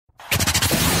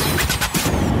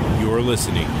You're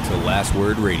listening to Last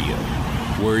Word Radio,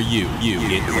 where you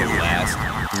get the last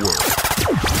word.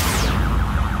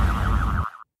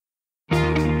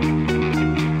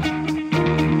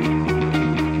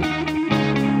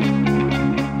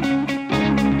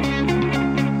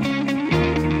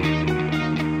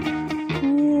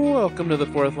 Welcome to the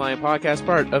Fourth Line Podcast,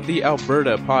 part of the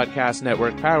Alberta Podcast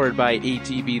Network, powered by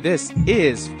ATB. This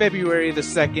is February the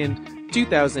 2nd,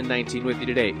 2019. With you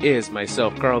today is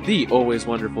myself, Carl, the always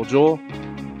wonderful Joel.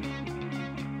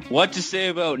 What to say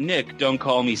about Nick? Don't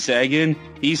call me Sagan.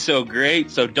 He's so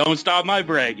great, so don't stop my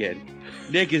bragging.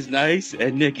 Nick is nice,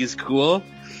 and Nick is cool.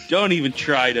 Don't even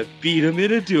try to beat him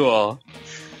in a duel.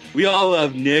 We all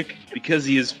love Nick because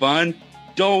he is fun.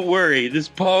 Don't worry, this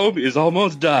poem is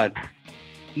almost done.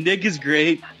 Nick is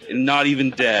great and not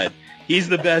even dead. He's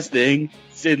the best thing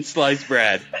since sliced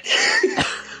bread.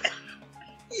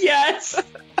 Yes!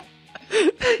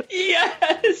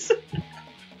 Yes!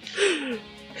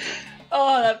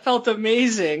 Oh, that felt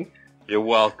amazing. You're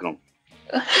welcome.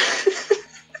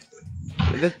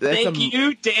 Thank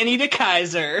you, Danny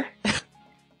DeKaiser.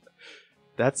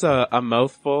 That's a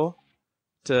mouthful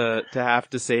to have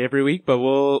to say every week, but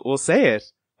we'll say it.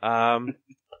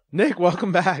 Nick,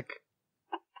 welcome back.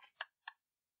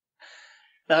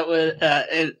 That was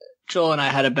Joel and I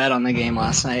had a bet on the game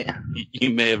last night. You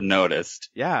may have noticed.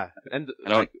 Yeah, and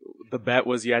the bet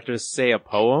was you had to say a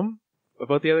poem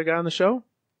about the other guy on the show?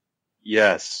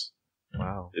 Yes.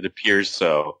 Wow. It appears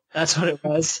so. That's what it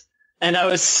was. And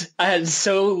I had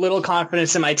so little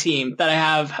confidence in my team that I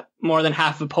have more than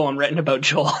half a poem written about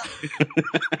Joel.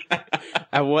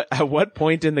 At what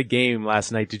point in the game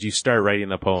last night did you start writing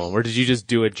the poem, or did you just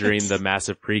do it during the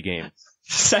massive pregame?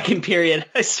 Second period,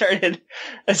 I started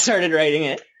writing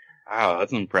it. Wow,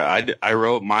 that's impressive. I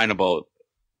wrote mine about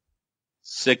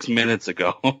 6 minutes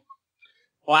ago.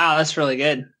 Wow, that's really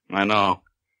good. I know.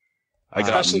 I got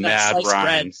Especially mad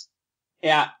rhymes.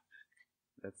 Yeah.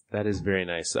 That is very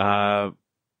nice. I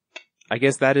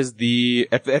guess that is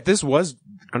if this was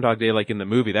Groundhog Day like in the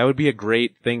movie, that would be a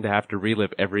great thing to have to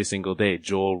relive every single day.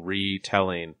 Joel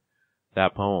retelling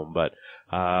that poem, but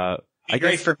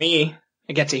Great for me.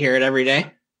 I get to hear it every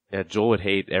day. Yeah, Joel would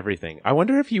hate everything. I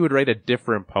wonder if he would write a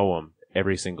different poem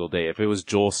every single day. If it was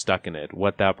Joel stuck in it,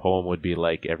 what that poem would be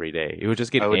like every day. It would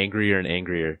just get angrier and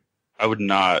angrier. I would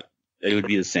not. It would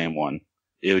be the same one.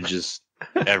 It would just,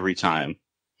 every time.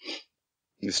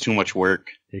 It's too much work.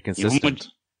 You're consistent.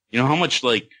 You know how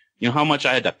much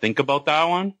I had to think about that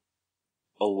one?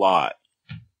 A lot.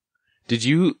 Did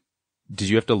you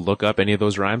have to look up any of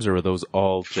those rhymes, or were those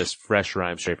all just fresh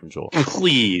rhymes straight from Joel?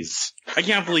 Please. I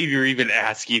can't believe you're even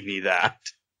asking me that.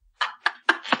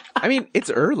 I mean, it's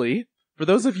early. For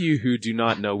those of you who do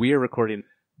not know, we are recording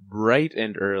bright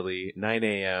and early, 9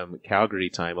 a.m. Calgary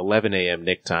time, 11 a.m.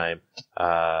 Nick time,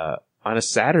 on a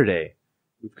Saturday.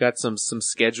 We've got some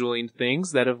scheduling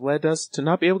things that have led us to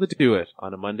not be able to do it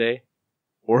on a Monday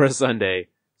or a Sunday.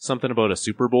 Something about a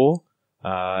Super Bowl.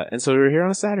 And so we're here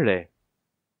on a Saturday.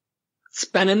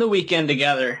 Spending the weekend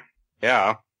together.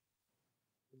 Yeah.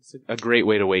 It's a great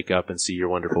way to wake up and see your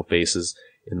wonderful faces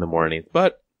in the morning.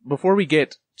 But before we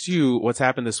get to what's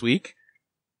happened this week,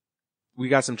 we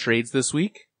got some trades this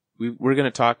week. We're going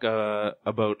to talk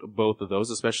about both of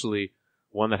those, especially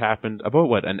one that happened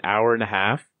about, an hour and a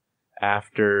half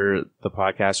after the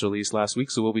podcast released last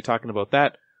week. So we'll be talking about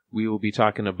that. We will be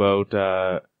talking about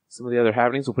some of the other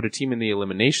happenings. We'll put a team in the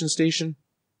Elimination Station.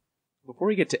 Before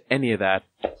we get to any of that,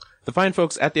 the fine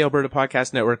folks at the Alberta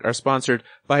Podcast Network are sponsored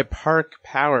by Park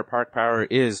Power. Park Power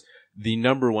is the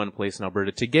number one place in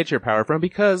Alberta to get your power from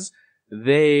because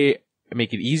they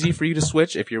make it easy for you to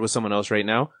switch if you're with someone else right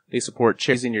now. They support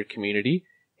charities in your community,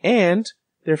 and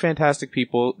they're fantastic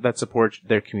people that support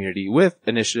their community with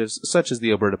initiatives such as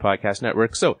the Alberta Podcast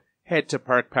Network. So head to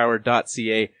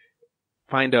parkpower.ca,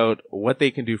 find out what they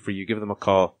can do for you, give them a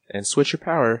call, and switch your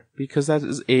power, because that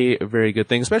is a very good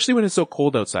thing, especially when it's so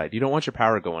cold outside. You don't want your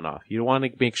power going off. You don't want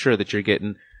to make sure that you're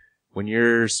getting, when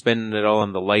you're spending it all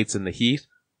on the lights and the heat,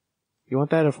 you want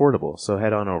that affordable, so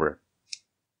head on over.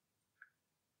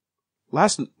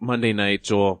 Last Monday night,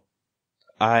 Joel,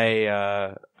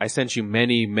 I sent you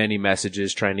many, many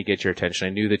messages trying to get your attention.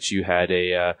 I knew that you had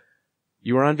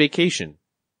you were on vacation.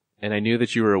 And I knew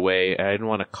that you were away. I didn't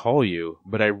want to call you,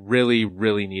 but I really,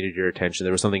 really needed your attention.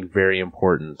 There was something very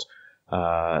important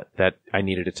that I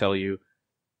needed to tell you.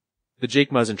 The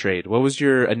Jake Muzzin trade. What was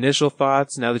your initial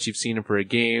thoughts now that you've seen him for a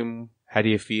game? How do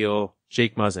you feel?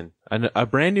 Jake Muzzin, a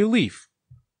brand new leaf.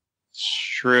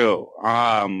 True.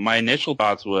 My initial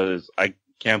thoughts was I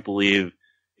can't believe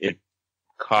it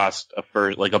cost a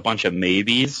bunch of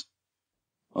maybes.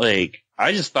 I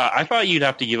thought you'd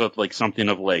have to give up something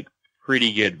of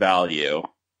pretty good value.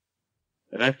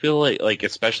 And I feel like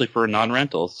especially for a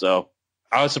non-rental. So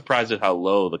I was surprised at how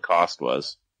low the cost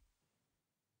was.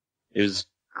 It was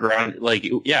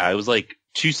it was like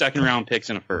 2 second-round picks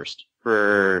and a first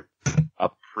for a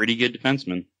pretty good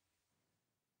defenseman.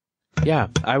 Yeah,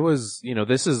 I was,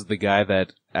 this is the guy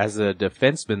that, as a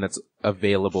defenseman that's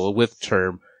available with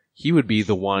term, he would be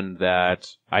the one that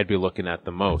I'd be looking at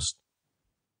the most.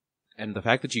 And the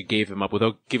fact that you gave him up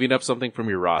without giving up something from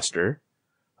your roster,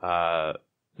 not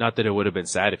that it would have been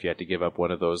sad if you had to give up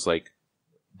one of those,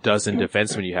 dozen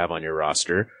defensemen you have on your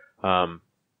roster. But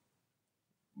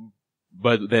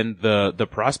then the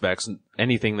prospects,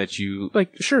 anything that you,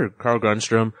 sure, Carl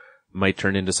Grundstrom might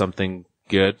turn into something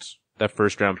good. That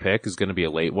first round pick is going to be a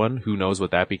late one. Who knows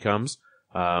what that becomes?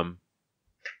 Yeah,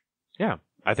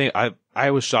 I think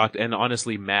I was shocked and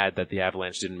honestly mad that the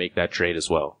Avalanche didn't make that trade as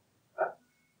well.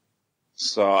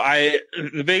 So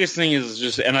the biggest thing is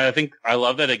just, and I think I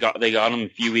love that they got him a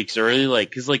few weeks early,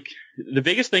 cause the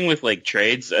biggest thing with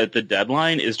trades at the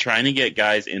deadline is trying to get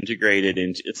guys integrated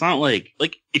into, it's not like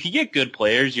if you get good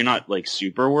players, you're not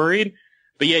super worried,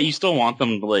 but yeah, you still want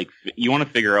them you want to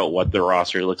figure out what the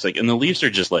roster looks like. And the Leafs are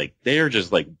just they are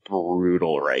just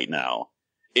brutal right now.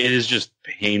 It is just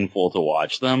painful to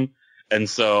watch them. And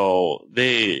so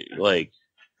they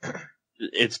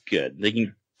it's good. They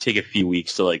can take a few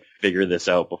weeks to figure this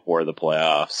out before the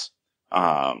playoffs.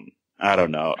 I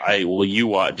don't know.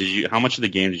 How much of the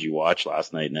game did you watch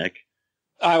last night, Nick?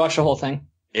 I watched the whole thing.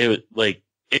 It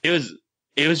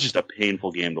was just a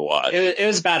painful game to watch. It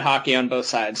was bad hockey on both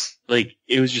sides.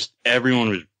 It was just, everyone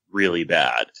was really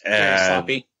bad. Very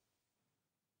sloppy.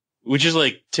 Which is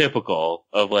typical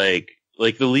of the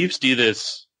Leafs do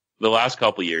this the last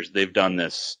couple years. They've done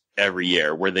this every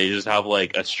year where they just have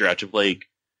a stretch of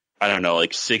I don't know,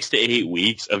 6 to 8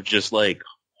 weeks of just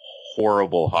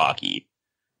horrible hockey.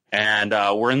 And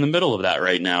we're in the middle of that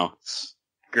right now. It's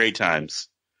great times.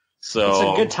 So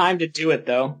it's a good time to do it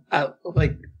though.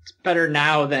 It's better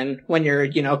now than when you're,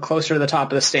 closer to the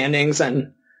top of the standings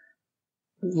and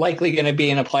likely going to be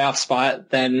in a playoff spot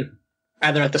than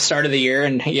either at the start of the year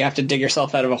and you have to dig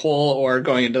yourself out of a hole or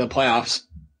going into the playoffs.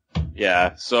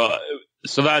 Yeah. So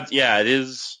that's, yeah, it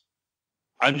is.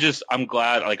 I'm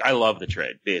glad, I love the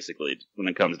trade, basically, when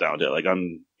it comes down to it.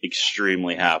 I'm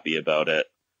extremely happy about it.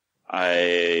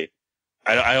 I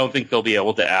don't think they'll be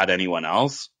able to add anyone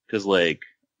else, because,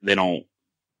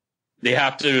 they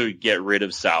have to get rid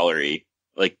of salary.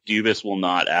 Dubas will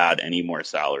not add any more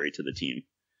salary to the team,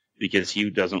 because he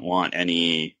doesn't want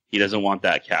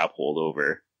that cap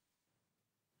holdover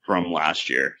from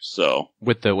last year, so.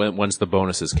 Once the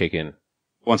bonuses kick in.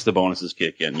 Once the bonuses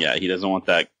kick in, yeah, he doesn't want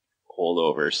that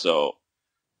holdover, so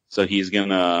he's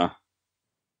gonna,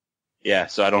 yeah,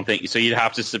 so I don't think, so you'd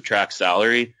have to subtract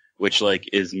salary, which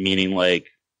is meaning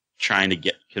trying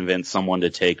to convince someone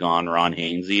to take on Ron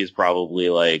Hainsey is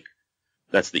probably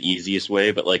that's the easiest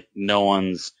way, but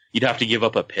you'd have to give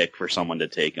up a pick for someone to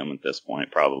take him at this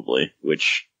point probably,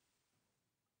 which,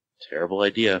 terrible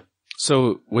idea.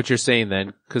 So what you're saying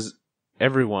then, cause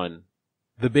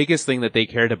the biggest thing that they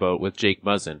cared about with Jake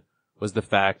Muzzin was the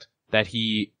fact that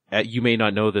he, you may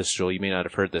not know this, Joel, you may not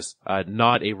have heard this,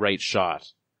 not a right shot.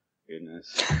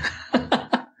 Goodness.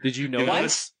 Did you know What?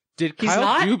 this? Did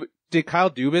Kyle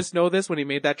Dubas know this when he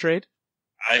made that trade?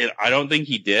 I don't think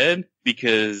he did,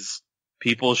 because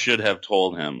people should have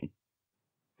told him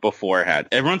beforehand.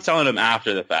 Everyone's telling him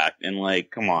after the fact, and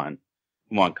come on,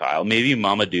 Kyle. Maybe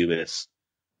Mama Dubas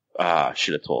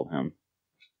should have told him.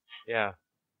 Yeah.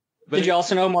 Did you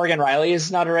also know Morgan Riley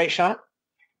is not a right shot?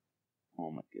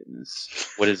 Oh my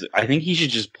goodness. What is it? I think he should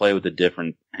just play with a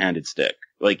different handed stick.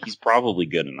 He's probably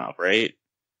good enough, right?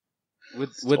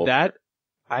 With that,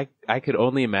 I could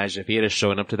only imagine if he had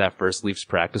shown up to that first Leafs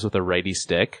practice with a righty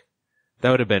stick.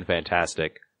 That would have been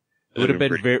fantastic. It would have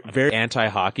been very, very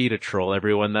anti-hockey to troll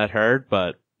everyone that hard,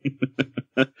 but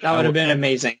that would have been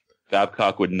amazing.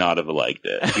 Babcock would not have liked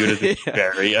it. He would have been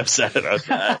very upset about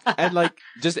that. And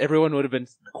just everyone would have been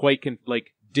quite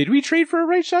did we trade for a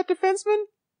right shot defenseman?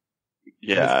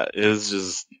 Yeah, it was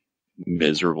just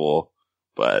miserable.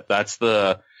 But that's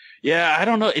I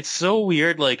don't know. It's so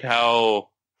weird, how,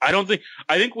 I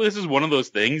think this is one of those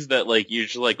things that, you're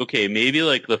just okay, maybe,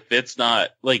 the fit's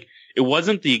not, it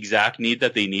wasn't the exact need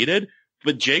that they needed,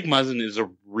 but Jake Muzzin is a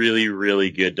really,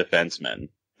 really good defenseman.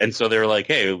 And so they're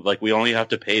hey, we only have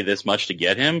to pay this much to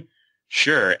get him.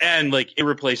 Sure. And, it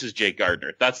replaces Jake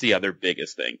Gardiner. That's the other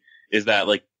biggest thing, is that,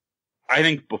 I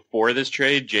think before this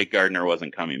trade, Jake Gardiner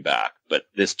wasn't coming back, but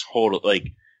this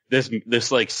this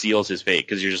seals his fate,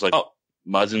 because you're just oh,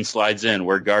 Muzzin slides in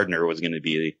where Gardiner was going to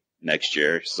be next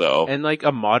year. So, and like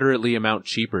a moderately amount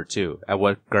cheaper too at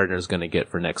what Gardner's going to get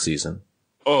for next season.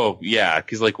 oh yeah,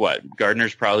 because like what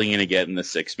Gardner's probably going to get in the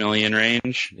 $6 million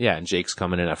range. Yeah, and Jake's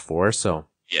coming in at 4, so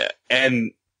Yeah,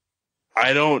 and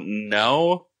I don't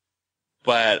know,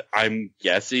 but I'm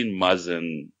guessing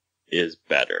Muzzin is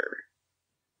better.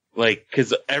 Like,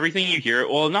 because everything you hear,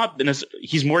 well,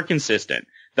 he's more consistent.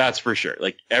 That's for sure.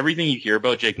 Like, everything you hear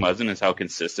about Jake Muzzin is how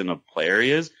consistent a player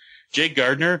he is. Jake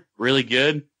Gardner, really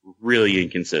good, really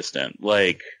inconsistent.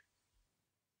 Like,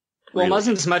 Well, really.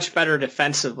 Muzzin's much better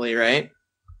defensively, right?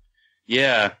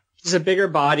 Yeah. He's a bigger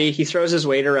body. He throws his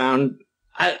weight around.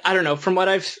 I don't know. From what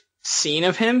I've seen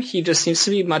of him, he just seems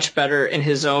to be much better in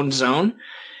his own zone,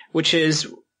 which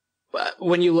is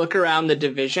when you look around the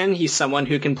division, he's someone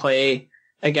who can play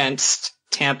against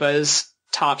Tampa's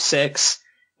top 6.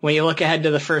 When you look ahead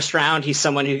to the first round, he's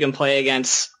someone who can play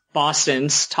against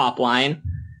Boston's top line.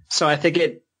 So I think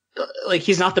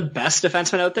he's not the best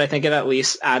defenseman out there. I think it at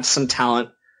least adds some talent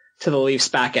to the Leafs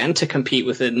back end to compete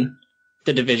within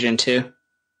the division too.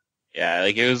 Yeah,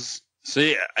 like it was,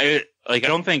 see, I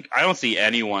don't see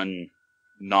anyone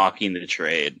knocking the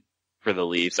trade for the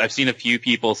Leafs. I've seen a few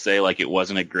people say like it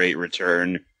wasn't a great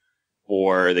return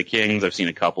for the Kings. I've seen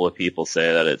a couple of people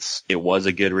say that it was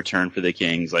a good return for the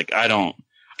Kings. Like,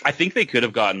 I think they could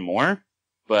have gotten more,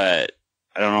 but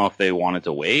I don't know if they wanted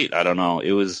to wait. I don't know.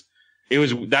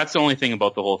 That's the only thing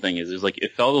about the whole thing is like,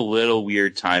 it felt a little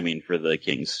weird timing for the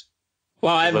Kings.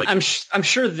 Well, I'm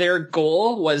sure their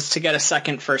goal was to get a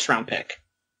second first round pick.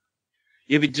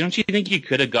 Yeah, but don't you think you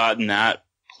could have gotten that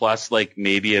plus like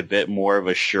maybe a bit more of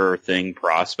a sure thing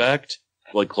prospect,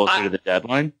 like closer to the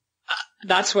deadline?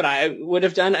 That's what I would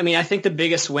have done. I mean, I think the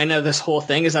biggest win of this whole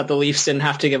thing is that the Leafs didn't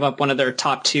have to give up one of their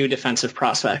top 2 defensive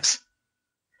prospects.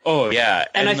 Oh, yeah.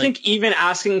 And I think even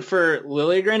asking for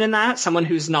Liljegren in that, someone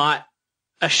who's not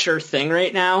a sure thing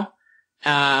right now,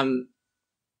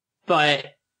 but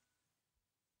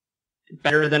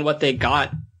better than what they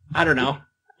got. I don't know.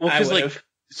 Well, because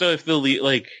so if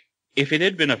it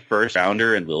had been a first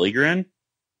rounder in Liljegren,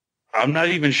 I'm not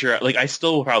even sure. Like, I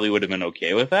still probably would have been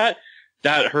okay with that.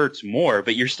 That hurts more,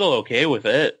 but you're still okay with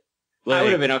it. Like, I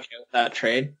would have been okay with that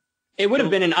trade. It would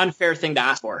have been an unfair thing to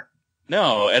ask for.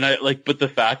 No, and but the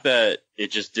fact that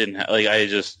it just didn't,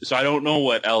 so I don't know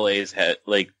what LA's had,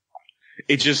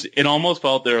 it almost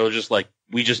felt they were just like,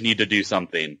 we just need to do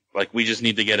something. Like, we just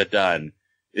need to get it done,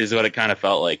 is what it kind of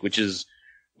felt like, which is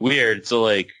weird. So,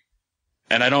 like,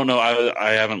 and I don't know,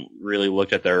 I haven't really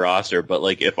looked at their roster, but,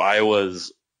 like, if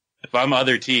I'm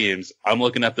other teams, I'm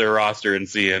looking at their roster and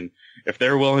seeing, if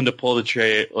they're willing to pull the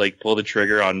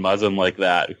trigger on Muzzin like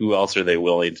that, who else are they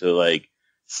willing to, like,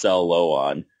 sell low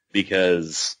on?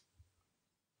 Because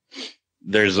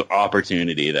there's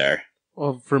opportunity there.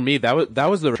 Well, for me, that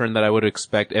was the return that I would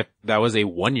expect if that was a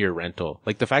 1-year rental.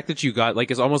 Like, the fact that you got,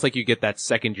 like, it's almost like you get that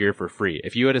second year for free.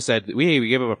 If you had said, we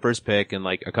gave up a first pick and,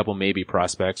 like, a couple maybe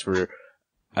prospects for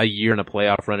a year in a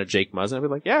playoff run at Jake Muzzin, I'd be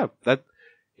like, yeah,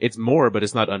 it's more, but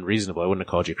it's not unreasonable. I wouldn't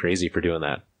have called you crazy for doing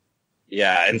that.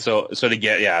 Yeah, and so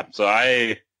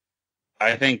I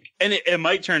think, and it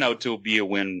might turn out to be a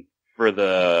win for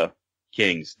the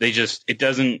Kings. It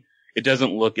doesn't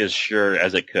look as sure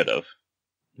as it could have.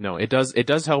 No, it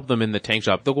does help them in the tank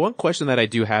job. The one question that I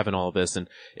do have in all of this, and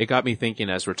it got me thinking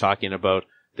as we're talking about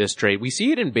this trade, we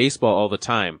see it in baseball all the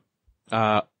time.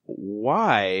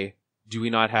 Why do we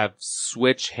not have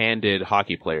switch-handed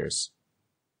hockey players?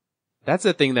 That's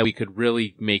a thing that we could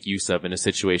really make use of in a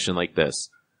situation like this.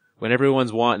 When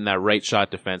everyone's wanting that right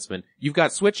shot defenseman, you've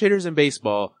got switch hitters in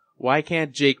baseball. Why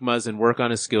can't Jake Muzzin work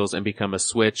on his skills and become a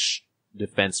switch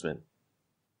defenseman?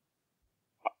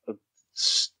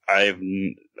 I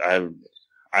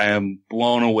am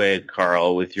blown away,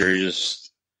 Carl, with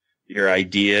your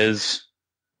ideas.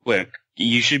 Quick,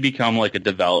 you should become like a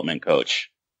development coach.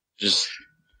 Just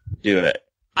do it.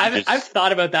 I've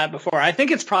thought about that before. I think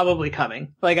it's probably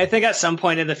coming. Like, I think at some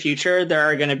point in the future there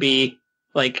are going to be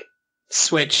like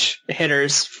switch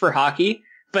hitters for hockey,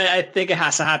 but I think it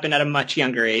has to happen at a much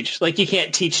younger age. Like, you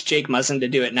can't teach Jake Muzzin to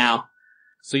do it now.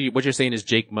 So what you're saying is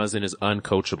Jake Muzzin is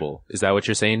uncoachable. Is that what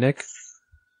you're saying, Nick?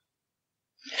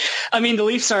 I mean, the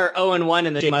Leafs are 0-1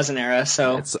 in the Jake Muzzin era,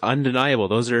 so it's undeniable.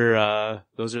 Those are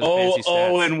the fancy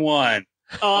stats. 0-1.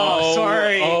 Oh,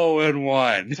 sorry.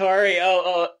 0-1. Sorry.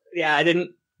 Yeah,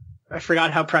 I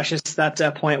forgot how precious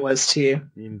that point was to you.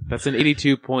 I mean, that's an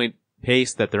 82-point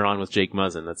pace that they're on with Jake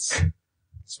Muzzin.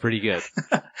 It's pretty good.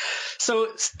 So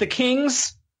the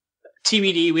Kings,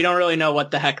 TBD, we don't really know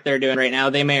what the heck they're doing right now.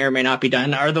 They may or may not be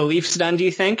done. Are the Leafs done, do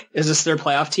you think? Is this their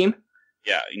playoff team?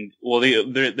 Yeah. Well,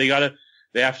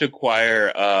 they have to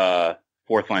acquire a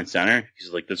fourth line center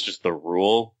because, like, that's just the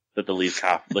rule that the Leafs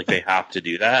they have to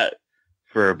do that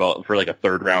for like a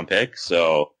 3rd round pick.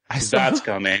 So that's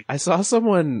coming. I saw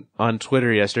someone on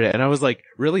Twitter yesterday and I was like,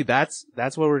 really? That's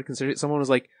what we're considering? Someone was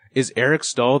like, is Eric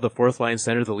Stahl the 4th line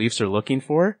center the Leafs are looking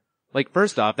for? Like,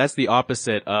 first off, that's the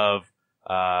opposite of,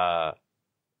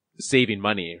 saving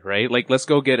money, right? Like, let's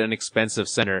go get an expensive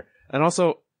center. And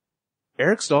also,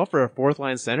 Eric Stahl for a 4th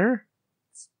line center?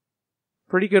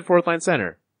 Pretty good 4th line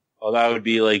center. Oh, that would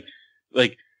be like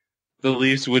the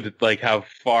Leafs would have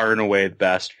far and away the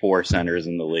best 4 centers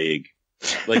in the league.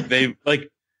 Like they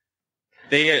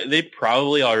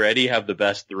probably already have the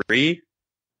best 3.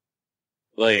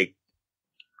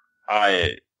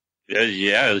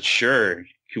 Yeah, sure.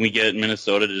 Can we get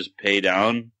Minnesota to just pay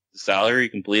down the salary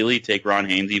completely, take Ron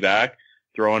Hainsey back,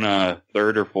 throw in a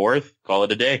 3rd or 4th, call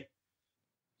it a day?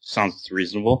 Sounds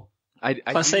reasonable.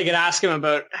 Plus, they could ask him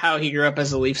about how he grew up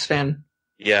as a Leafs fan.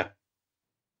 Yeah.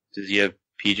 Does he have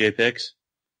PJ picks?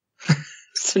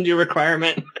 It's a new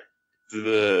requirement.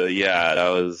 Yeah, that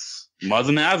was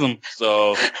Muzzin has him,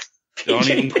 so don't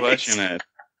even question it.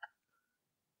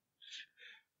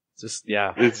 Just,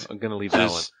 yeah, I'm gonna leave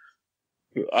that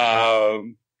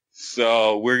one.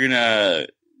 So we're gonna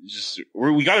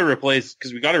we gotta replace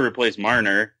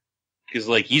Marner, cause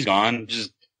he's gone,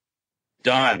 just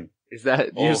done. Is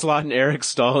that, you just slotting Eric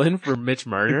Stahl in for Mitch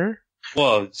Marner?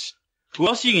 Well, who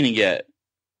else are you gonna get?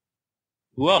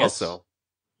 Who else? I guess so.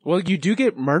 Well, you do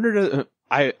get Marner to,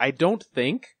 I don't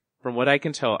think, from what I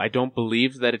can tell, I don't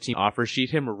believe that a team offer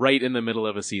sheet him right in the middle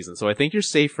of a season. So I think you're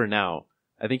safe for now.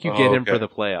 I think you get him for the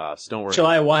playoffs. Don't worry.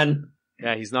 July 1.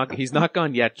 Yeah, he's not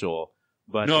gone yet, Joel.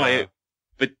 But no,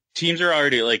 but teams are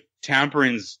already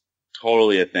tampering's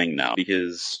totally a thing now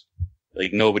because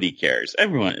nobody cares.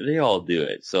 They all do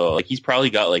it. So he's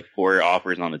probably got 4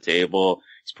 offers on the table.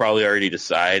 He's probably already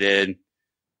decided.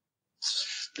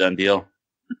 It's done deal.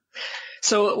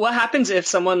 So what happens if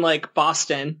someone like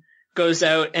Boston goes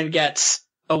out and gets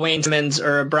a Wayne Simmons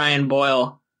or a Brian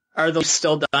Boyle? Are those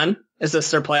still done? Is this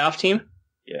their playoff team?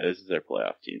 Yeah, this is their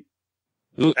playoff team.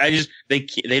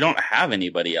 They don't have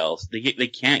anybody else. They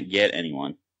can't get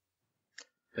anyone.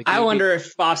 I wonder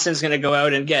if Boston's going to go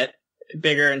out and get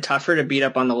bigger and tougher to beat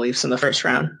up on the Leafs in the first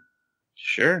round.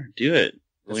 Sure, do it.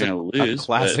 We're going to lose. A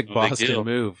classic Boston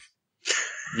move.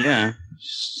 Yeah.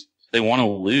 They want to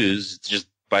lose just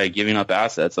by giving up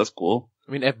assets. That's cool.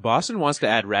 I mean, if Boston wants to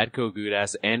add Radko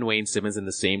Gudas and Wayne Simmons in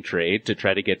the same trade to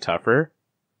try to get tougher,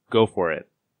 go for it.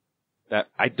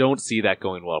 I don't see that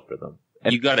going well for them.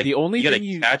 And you gotta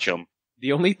catch them.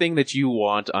 The only thing that you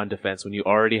want on defense when you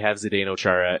already have Zdeno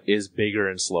Chara is bigger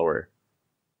and slower.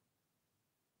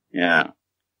 Yeah.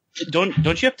 Don't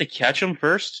you have to catch them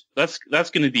first? That's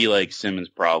going to be Simmons'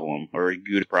 problem or a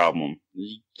good problem.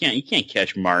 You can't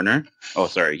catch Marner. Oh,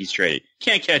 sorry, he's traded.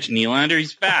 Can't catch Nylander.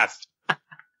 He's fast.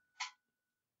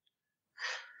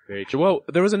 Very true. Well,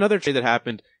 there was another trade that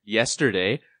happened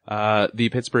yesterday. The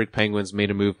Pittsburgh Penguins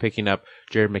made a move picking up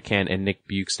Jared McCann and Nick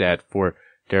Bjugstad for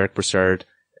Derick Brassard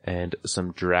and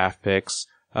some draft picks.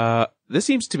 This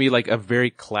seems to me like a very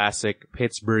classic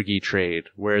Pittsburgh-y trade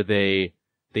where they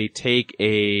take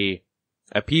a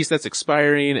piece that's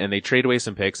expiring and they trade away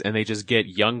some picks and they just get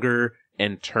younger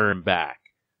and turn back.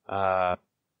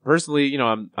 Personally,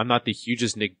 I'm not the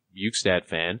hugest Nick Bjugstad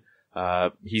fan.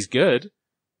 He's good,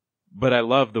 but I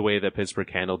love the way that Pittsburgh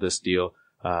handled this deal.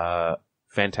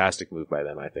 Fantastic move by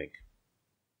them, I think.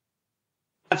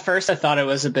 At first, I thought it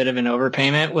was a bit of an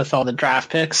overpayment with all the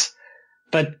draft picks.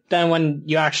 But then when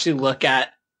you actually look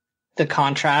at the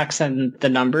contracts and the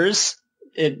numbers,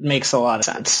 it makes a lot of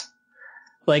sense.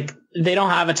 They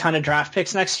don't have a ton of draft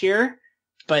picks next year,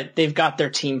 but they've got their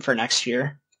team for next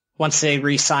year once they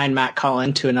re-sign Matt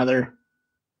Cullen to another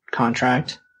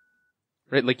contract.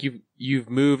 Right, you've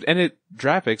moved, and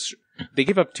draft picks, they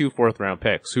give up 2 4th-round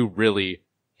picks. Who really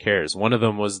cares? One of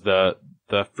them was the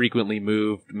frequently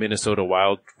moved Minnesota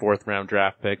Wild 4th-round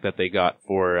draft pick that they got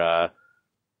for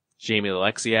Jamie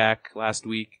Alexiak last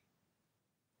week.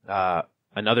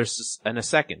 Another and a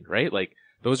second, right?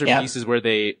 Those are pieces where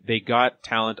they got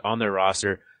talent on their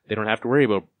roster. They don't have to worry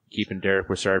about keeping Derick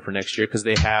Brassard for next year because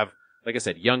they have, like I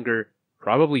said, younger,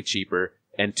 probably cheaper,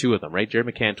 and 2 of them, right? Jared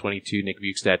McCann, 22, Nick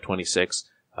Bjugstad, 26.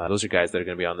 Those are guys that are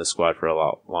going to be on this squad for a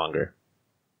lot longer.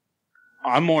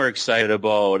 I'm more excited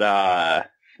about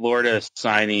Florida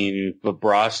signing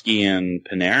Bobrovsky and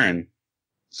Panarin.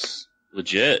 It's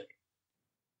legit.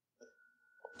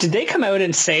 Did they come out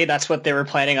and say that's what they were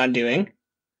planning on doing?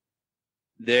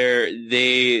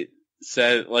 They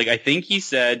said, I think he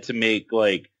said to make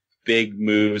big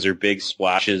moves or big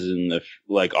splashes in the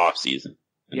off season.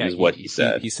 Yeah, is what he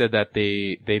said. He said that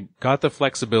they got the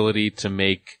flexibility to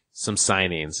make some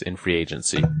signings in free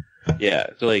agency. Yeah,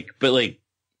 so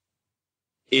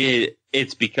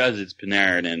it's because it's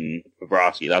Panarin and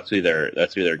Bobrovsky. That's who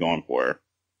they're going for.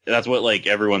 That's what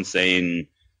everyone's saying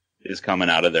is coming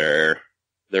out of their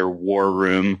war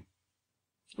room.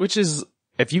 Which is,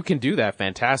 If you can do that,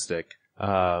 fantastic.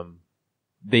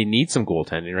 They need some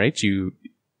goaltending, right? You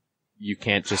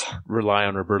can't just rely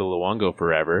on Roberto Luongo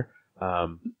forever.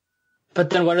 But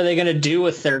then what are they going to do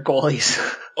with their goalies?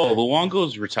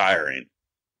 Luongo's retiring.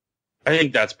 I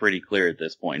think that's pretty clear at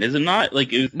this point, is it not?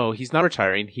 No, he's not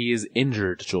retiring. He is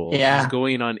injured, Joel. Yeah. He's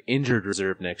going on injured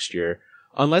reserve next year.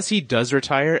 Unless he does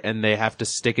retire and they have to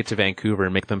stick it to Vancouver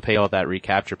and make them pay all that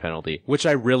recapture penalty, which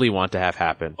I really want to have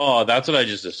happen. Oh, that's what I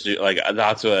just assumed.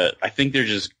 That's what I think they're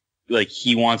just,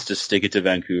 he wants to stick it to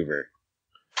Vancouver.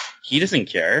 He doesn't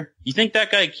care. You think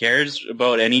that guy cares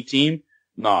about any team?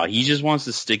 No, he just wants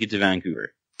to stick it to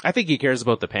Vancouver. I think he cares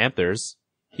about the Panthers.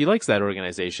 He likes that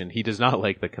organization. He does not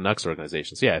like the Canucks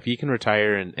organization. So yeah, if he can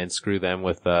retire and screw them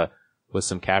with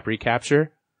some cap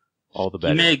recapture, all the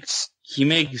better.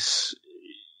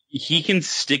 He can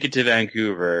stick it to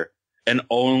Vancouver and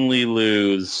only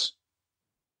lose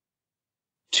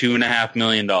 $2.5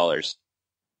 million.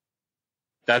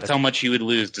 That's how much he would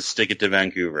lose to stick it to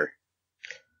Vancouver.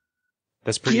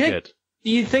 That's pretty good.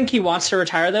 Do you think he wants to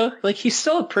retire though? He's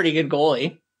still a pretty good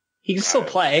goalie. He can still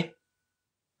play.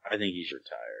 I think he should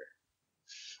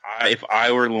retire. If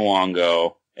I were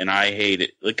Luongo, and I hate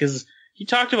it, because he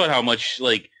talked about how much,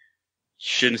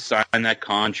 shouldn't sign that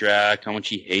contract, how much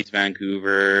he hates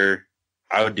Vancouver.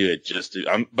 I would do it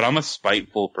but I'm a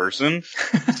spiteful person,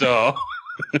 so,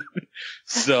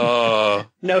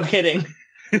 no kidding.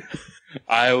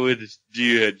 I would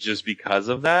do it just because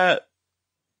of that.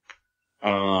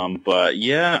 But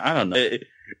yeah, I don't know.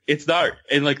 It's not,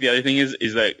 and the other thing is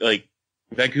that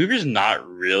Vancouver's not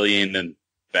really in a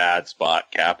bad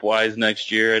spot cap wise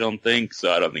next year, I don't think. So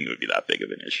I don't think it would be that big of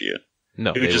an issue.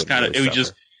 No, it would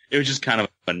just kind of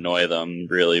annoy them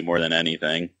really more than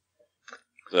anything.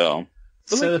 So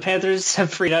the Panthers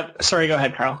have freed up. Sorry, go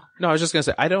ahead, Carl. No, I was just gonna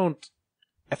say,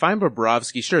 if I'm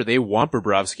Bobrovsky, sure, they want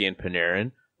Bobrovsky and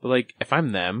Panarin, but if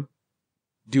I'm them,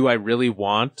 do I really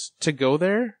want to go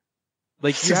there?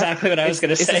 That's exactly what I was going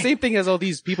to say. It's the same thing as all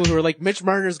these people who are Mitch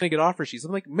Marner's going to get offer sheets.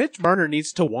 I'm Mitch Marner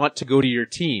needs to want to go to your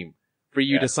team for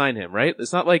you to sign him, right?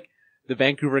 It's not the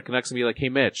Vancouver Canucks and be hey,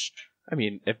 Mitch. I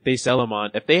mean, if they sell him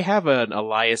if they have an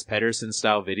Elias Pettersson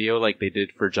style video like they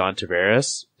did for John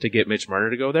Tavares to get Mitch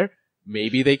Marner to go there,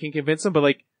 maybe they can convince him,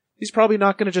 but he's probably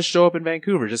not going to just show up in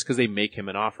Vancouver just because they make him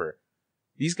an offer.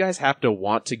 These guys have to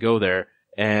want to go there,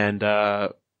 and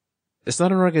it's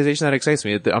not an organization that excites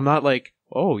me. I'm not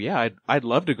oh yeah, I'd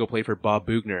love to go play for Bob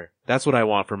Bugner. That's what I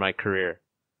want for my career.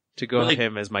 To go with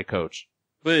him as my coach.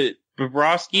 But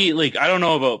Bobrovsky, I don't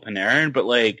know about Panarin, but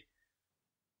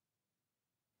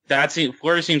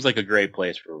Florida seems like a great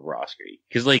place for Bobrovsky.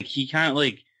 Cause he kind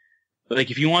of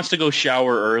if he wants to go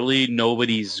shower early,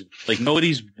 nobody's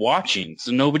watching,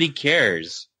 so nobody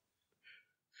cares.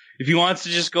 If he wants to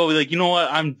just go you know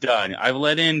what, I'm done. I've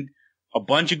let in a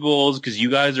bunch of goals cause you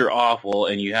guys are awful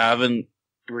and you haven't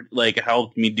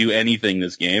helped me do anything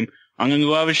this game. I'm gonna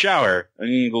go have a shower. I'm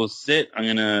gonna go sit. I'm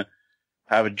gonna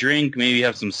have a drink, maybe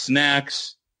have some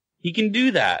snacks. He can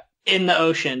do that. In the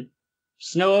ocean.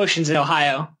 There's no oceans in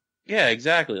Ohio. Yeah,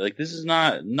 exactly. This is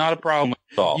not a problem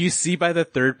at all. You see by the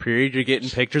third period you're getting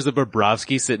pictures of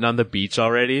Bobrovsky sitting on the beach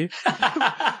already?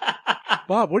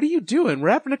 Bob, what are you doing?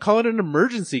 We're having to call it an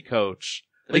emergency, coach.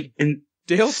 And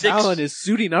Dale Talon is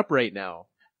suiting up right now.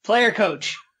 Player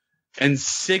coach. And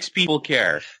 6 people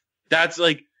care. That's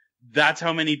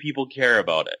how many people care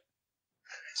about it.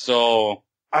 So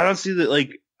I don't see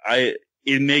that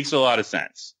it makes a lot of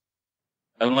sense.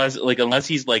 Unless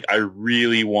he's I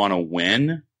really want to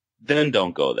win, then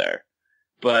don't go there.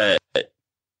 But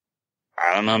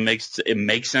I don't know, it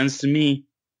makes sense to me.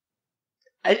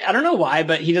 I don't know why,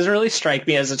 but he doesn't really strike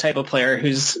me as the type of player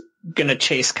who's gonna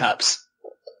chase cups.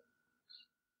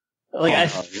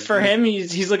 For him,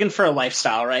 he's looking for a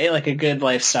lifestyle, right? A good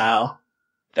lifestyle.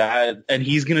 And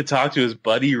he's gonna talk to his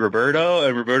buddy Roberto,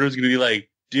 and Roberto's gonna be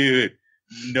dude,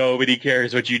 nobody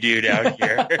cares what you do down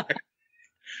here.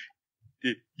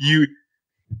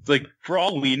 For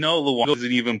all we know, Luongo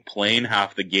isn't even playing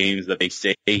half the games that they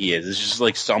say he is. It's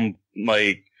just some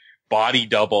body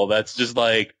double that's just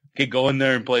okay, go in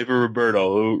there and play for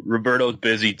Roberto. Roberto's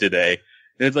busy today.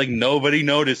 And it's nobody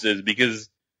notices because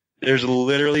there's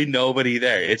literally nobody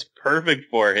there. It's perfect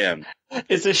for him.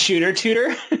 It's a shooter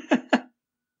tutor.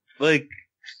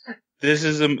 This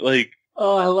is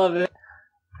oh, I love it.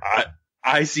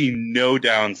 I see no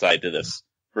downside to this.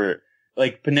 For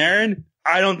Panarin,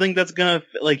 I don't think that's gonna,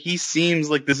 like, he seems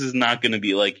like this is not gonna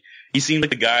be, like, he seems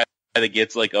like a guy that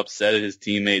gets, like, upset at his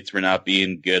teammates for not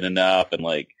being good enough, and,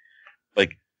 like,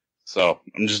 so,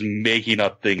 I'm just making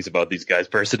up things about these guys'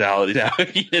 personalities now,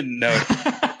 if you didn't know.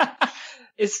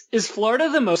 Is Florida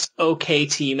the most okay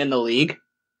team in the league?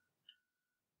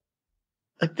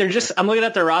 Like, I'm looking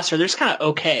at their roster, they're just kind of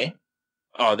okay.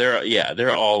 Oh,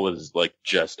 they're always, like,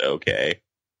 just okay.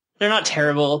 They're not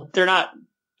terrible. They're not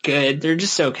good. They're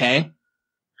just okay.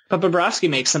 But Bobrovsky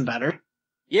makes them better.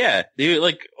 Yeah,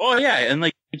 and,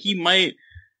 like, he might,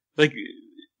 like,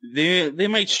 they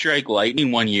might strike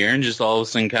lightning one year and just all of a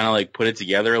sudden kind of, like, put it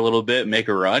together a little bit, make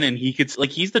a run, and he could, like,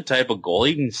 he's the type of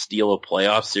goalie who can steal a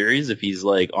playoff series if he's,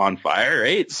 like, on fire,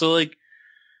 right? So, like,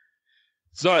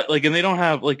 it's not, like, and they don't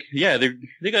have, like, yeah,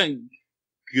 they got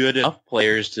good enough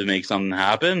players to make something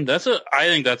happen. I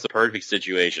think that's a perfect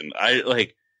situation.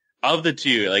 Of the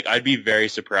two, like, I'd be very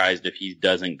surprised if he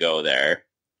doesn't go there.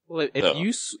 Well,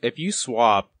 if you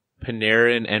swap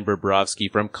Panarin and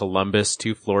Bobrovsky from Columbus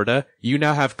to Florida, you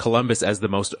now have Columbus as the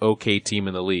most okay team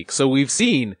in the league. So we've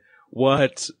seen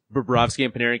what Bobrovsky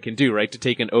and Panarin can do, right? To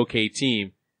take an okay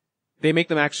team, they make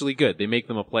them actually good. They make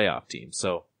them a playoff team.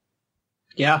 So,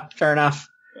 yeah, fair enough.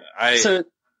 So,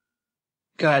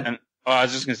 go ahead. I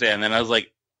was just gonna say, and then I was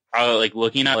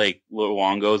looking at, like,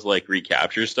 Luongo's, like,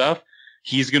 recapture stuff.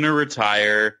 He's gonna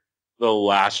retire the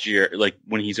last year, like,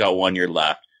 when he's got 1 year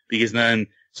left, because then.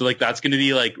 So, like, that's going to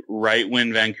be, like, right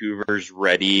when Vancouver's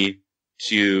ready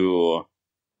to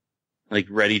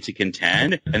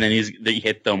contend, and then they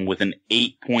hit them with an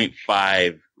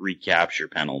 8.5 recapture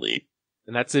penalty.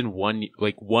 And that's in 1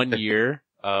 year?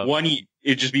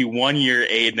 It'd just be 1 year,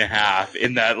 8.5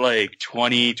 in that, like,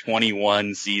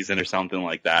 2021 season or something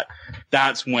like that.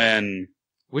 That's when.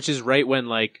 Which is right when,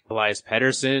 like, Elias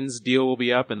Pettersson's deal will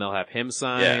be up and they'll have him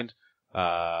signed.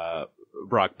 Yeah.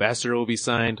 Brock Besser will be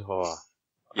signed. Oh.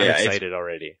 I'm excited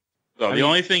already. So the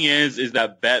only thing is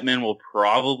that Bettman will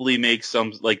probably make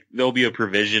some, like, there'll be a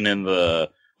provision in the,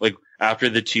 like, after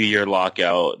the 2-year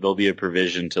lockout, there'll be a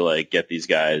provision to, like, get these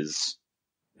guys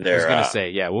there. I was gonna say,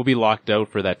 yeah, we'll be locked out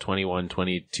for that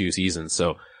 21-22 season,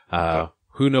 so,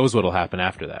 who knows what'll happen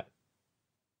after that.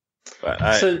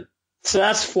 But so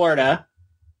that's Florida.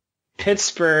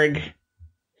 Pittsburgh,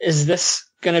 is this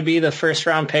gonna be the first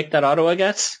round pick that Ottawa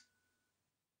gets?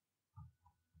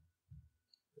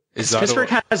 Pittsburgh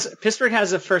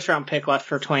has a first round pick left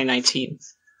for 2019.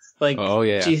 Like, oh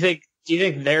yeah. Do you think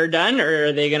they're done, or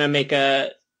are they gonna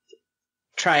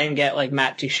try and get, like,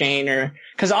 Matt Duchene, or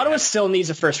because Ottawa still needs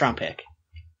a first round pick?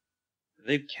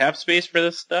 They have cap space for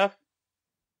this stuff.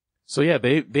 So yeah,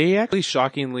 they actually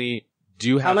shockingly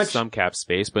do have some cap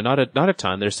space, but not a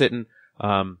ton. They're sitting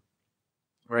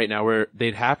right now where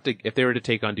they'd have to, if they were to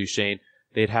take on Duchene,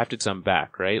 they'd have to some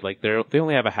back, right? Like they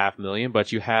only have $500,000,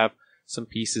 but you have some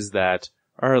pieces that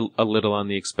are a little on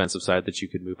the expensive side that you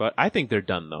could move out. I think they're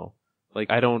done though.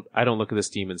 Like I don't look at this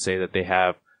team and say that they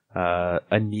have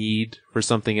a need for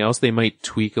something else. They might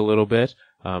tweak a little bit.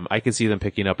 I could see them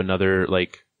picking up another,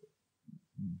 like,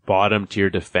 bottom tier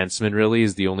defenseman, really,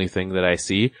 is the only thing that I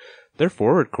see. Their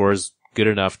forward core is good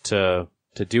enough to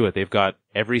do it. They've got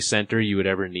every center you would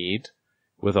ever need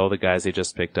with all the guys they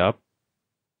just picked up.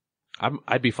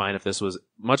 I'd be fine if this was,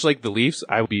 much like the Leafs,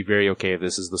 I would be very okay if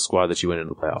this is the squad that you went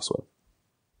into the playoffs with.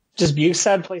 Does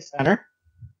Bjugstad play center?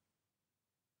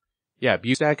 Yeah,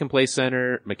 Bjugstad can play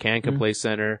center, McCann can play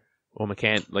center. Well,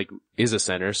 McCann, like, is a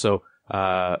center, so,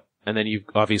 and then you've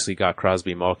obviously got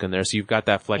Crosby, Malkin there, so you've got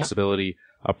that flexibility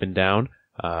up and down,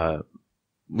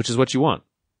 which is what you want.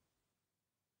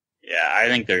 Yeah, I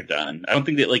think they're done. I don't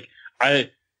think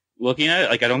looking at it,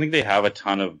 like, I don't think they have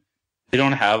they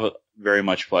don't have very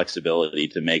much flexibility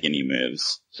to make any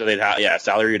moves. So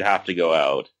salary would have to go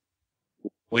out,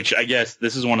 which I guess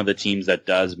this is one of the teams that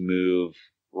does move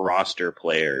roster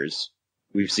players.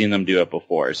 We've seen them do it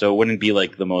before, so it wouldn't be,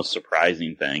 like, the most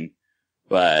surprising thing,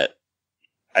 but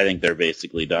I think they're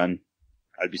basically done.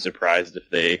 I'd be surprised if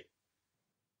they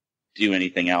do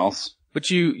anything else. But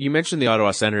you mentioned the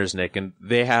Ottawa Senators, Nick, and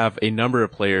they have a number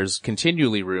of players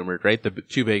continually rumored, right? The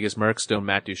two biggest, Mark Stone,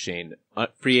 Matt Duchene,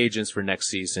 free agents for next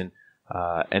season.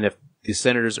 And if the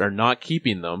Senators are not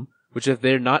keeping them, which if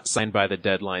they're not signed by the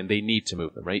deadline, they need to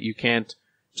move them, right? You can't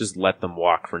just let them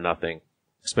walk for nothing,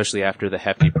 especially after the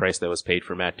hefty price that was paid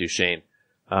for Matt Duchene.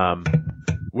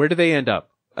 Where do they end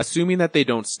up? Assuming that they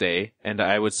don't stay, and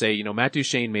I would say, Matt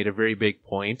Duchene made a very big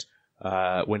point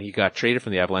when he got traded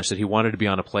from the Avalanche that he wanted to be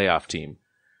on a playoff team.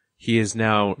 He is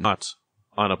now not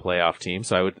on a playoff team,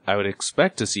 so I would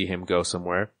expect to see him go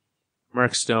somewhere.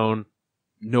 Mark Stone,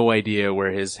 no idea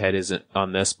where his head is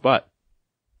on this, but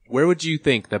where would you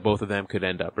think that both of them could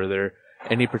end up? Are there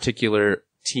any particular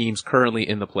teams currently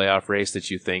in the playoff race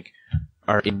that you think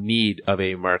are in need of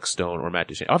a Mark Stone or Matt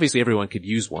Duchene? Obviously, everyone could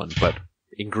use one, but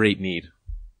in great need.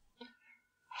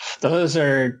 Those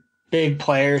are big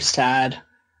players to add.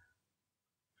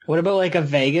 What about like a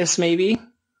Vegas maybe?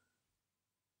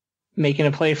 Making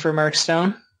a play for Mark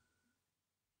Stone?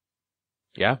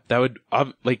 Yeah, that would,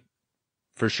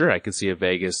 for sure I could see a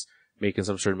Vegas making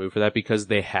some sort of move for that because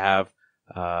they have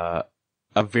a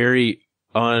very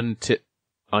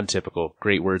untypical,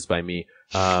 great words by me,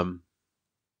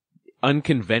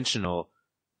 unconventional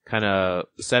kind of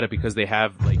setup because they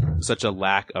have like such a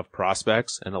lack of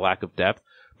prospects and a lack of depth,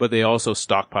 but they also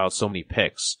stockpiled so many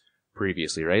picks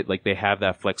previously, right? Like they have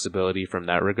that flexibility from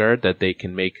that regard that they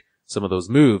can make some of those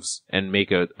moves and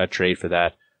make a trade for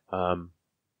that.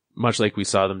 Much like we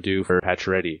saw them do for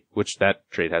Pacioretty, which that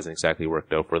trade hasn't exactly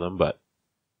worked out for them, but.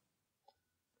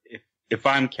 If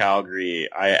I'm Calgary,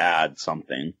 I add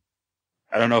something.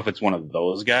 I don't know if it's one of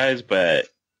those guys, but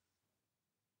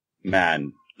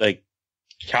man, like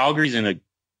Calgary is in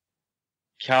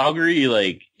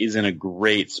a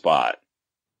great spot.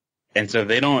 And so if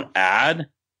they don't add,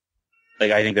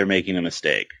 like I think they're making a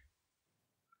mistake.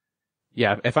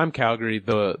 Yeah, if I'm Calgary,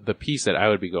 the piece that I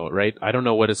would be going, right? I don't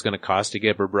know what it's going to cost to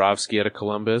get Bobrovsky out of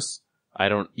Columbus. I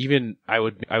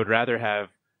would rather have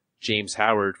James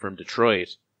Howard from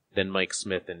Detroit than Mike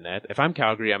Smith in net. If I'm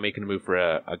Calgary, I'm making a move for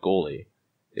a goalie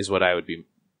is what I would be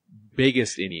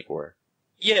biggest in need for.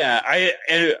 Yeah,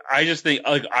 I just think,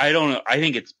 like, I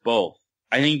think it's both.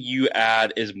 I think you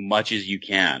add as much as you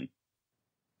can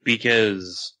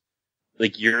because,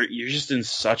 like, you're just in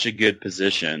such a good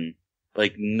position.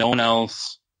 Like, no one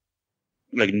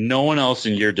else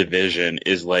in your division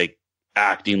is, like,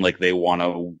 acting like they want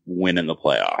to win in the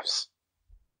playoffs.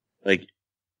 Like,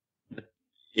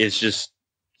 it's just,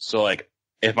 so, like,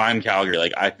 if I'm Calgary,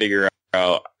 like, I figure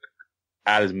out,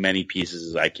 add as many pieces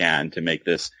as I can to make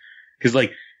this, cause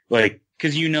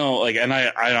cause you know, like, and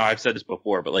I know I've said this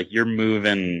before, but like, you're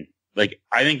moving, like,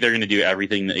 I think they're gonna do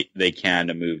everything they can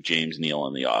to move James Neal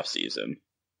in the offseason.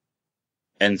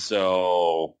 And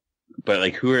so,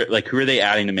 but who are they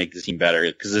adding to make this team better?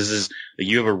 Cause this is, like,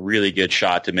 you have a really good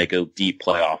shot to make a deep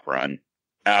playoff run.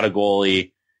 Add a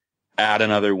goalie, add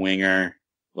another winger,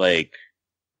 like,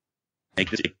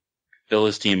 fill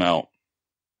his team out.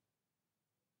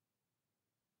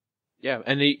 Yeah,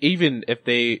 and even if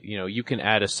they, you can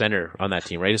add a center on that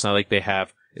team, right? It's not like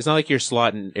it's not like you're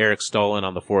slotting Eric Stolin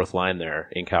on the fourth line there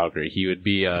in Calgary. He would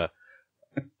be an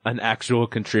actual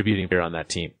contributing player on that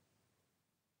team.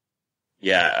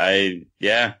 Yeah,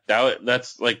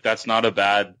 that's not a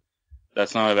bad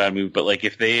move, but like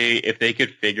if they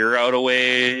could figure out a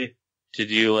way to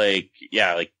do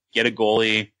get a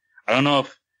goalie, I don't know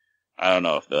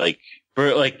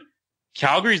if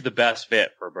Calgary's the best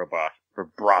fit for Bobrovsky.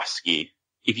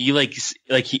 If you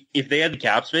if they had the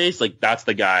cap space, like that's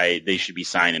the guy they should be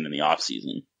signing in the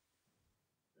offseason.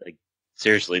 Like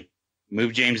seriously,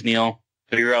 move James Neal,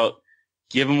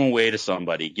 give him away to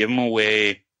somebody, give him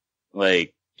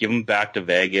back to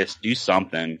Vegas, do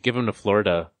something. Give him to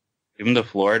Florida.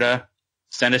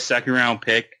 Send a second round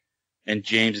pick and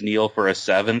James Neal for a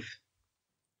 7th.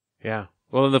 Yeah.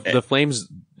 Well, the Flames,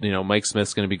 Mike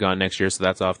Smith's going to be gone next year, so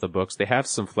that's off the books. They have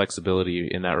some flexibility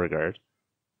in that regard.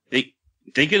 They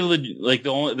could, like,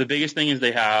 the biggest thing is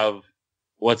they have,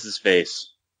 what's his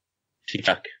face?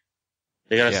 Chuck.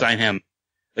 They gotta sign him.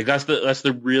 Like, that's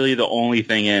really the only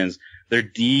thing is, their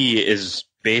D is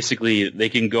basically, they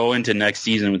can go into next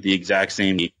season with the exact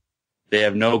same D. They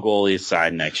have no goalies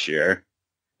signed next year,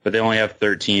 but they only have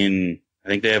 13. I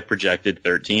think they have projected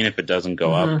 13 if it doesn't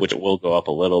go up, which it will go up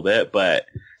a little bit, but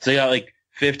so they got like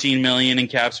 15 million in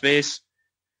cap space.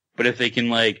 But if they can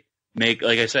make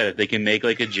like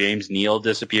a James Neal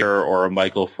disappear or a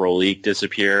Michael Frolik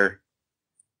disappear.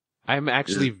 I'm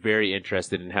actually very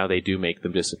interested in how they do make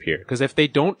them disappear. Because if they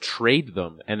don't trade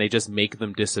them and they just make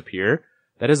them disappear,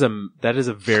 that is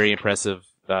a very impressive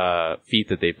feat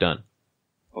that they've done.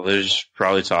 Well, they're just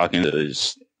probably talking to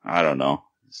I don't know,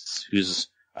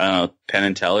 Penn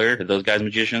and Teller. Are those guys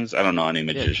magicians? I don't know any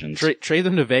magicians. Trade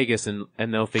them to Vegas and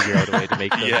they'll figure out a way to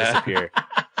make them disappear.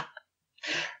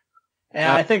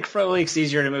 Yeah, I think Frolik's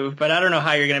easier to move, but I don't know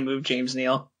how you're going to move James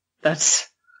Neal. That's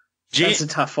a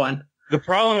tough one. The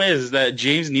problem is that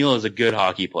James Neal is a good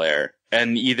hockey player,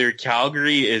 and either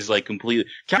Calgary is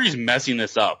Calgary's messing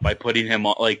this up by putting him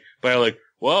on,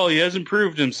 well, he hasn't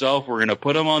proved himself. We're going to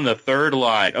put him on the third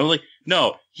line. I'm like,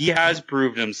 no, he has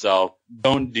proved himself.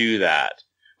 Don't do that.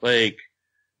 Like,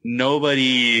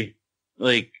 nobody,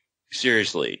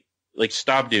 seriously. Like,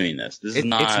 stop doing this. This is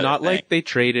not. It's not like they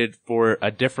traded for a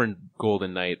different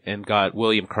Golden Knight and got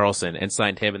William Karlsson and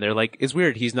signed him, and they're like, it's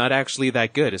weird. He's not actually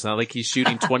that good. It's not like he's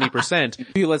shooting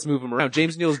 20%. Let's move him around.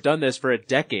 James Neal's done this for a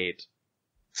decade.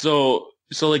 So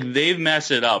like they've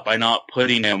messed it up by not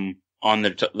putting him on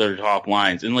their top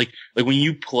lines, and like when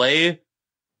you play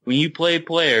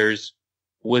players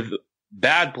with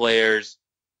bad players,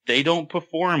 they don't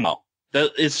perform well.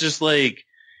 It's just like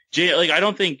I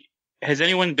don't think. Has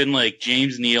anyone been like,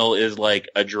 James Neal is like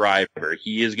a driver.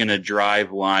 He is going to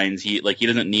drive lines. He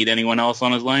doesn't need anyone else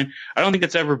on his line. I don't think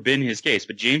that's ever been his case,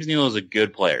 but James Neal is a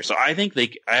good player. So I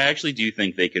actually do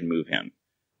think they could move him,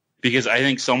 because I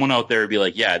think someone out there would be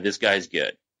like, yeah, this guy's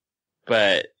good,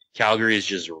 but Calgary is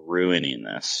just ruining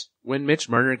this. When Mitch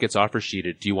Marner gets offer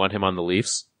sheeted, do you want him on the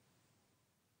Leafs?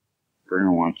 We're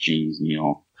going to want James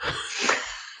Neal.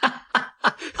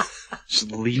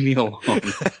 Just leave me alone.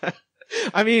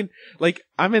 I mean, like,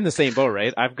 I'm in the same boat,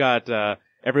 right? I've got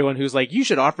everyone who's like, you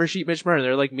should offer sheet Mitch Marner.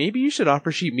 They're like, maybe you should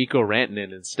offer sheet Mikko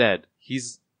Rantanen instead.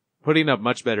 He's putting up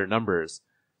much better numbers.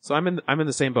 So I'm in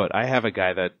the same boat. I have a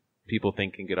guy that people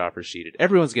think can get offer sheeted.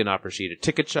 Everyone's getting offer sheeted.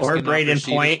 Ticketchuk's Or getting Braden offer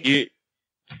sheeted.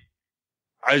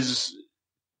 Point.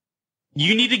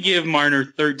 You need to give Marner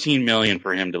 $13 million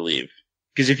for him to leave.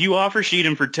 Because if you offer sheet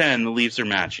him for 10, the Leafs are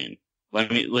matching.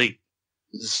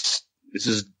 This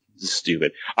is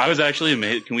stupid. I was actually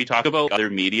amazed. Can we talk about other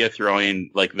media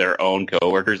throwing like their own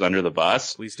coworkers under the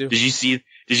bus? Please do. Did you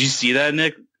see that,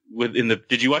 Nick?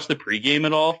 Did you watch the pregame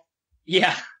at all?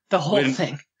 Yeah, the whole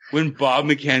thing. When Bob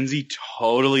McKenzie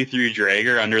totally threw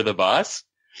Drager under the bus?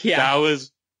 Yeah.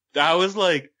 That was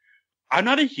like, I'm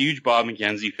not a huge Bob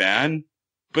McKenzie fan,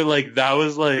 but like that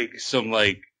was like some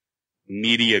like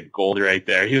media gold right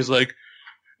there. He was like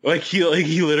he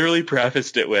literally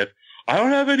prefaced it with, I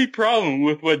don't have any problem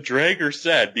with what Drager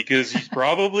said, because he's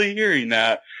probably hearing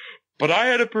that, but I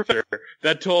had a professor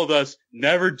that told us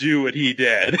never do what he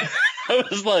did. I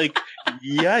was like,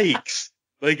 yikes.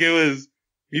 Like,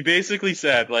 he basically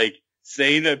said, like,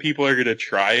 saying that people are gonna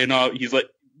try and all, he's like,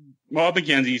 Bob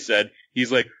McKenzie said,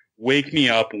 he's like, wake me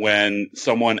up when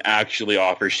someone actually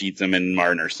offer sheets him and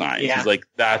Marner signs. Yeah. He's like,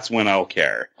 that's when I'll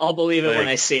care. I'll believe it when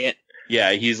I see it.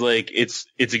 Yeah, he's like, it's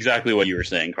exactly what you were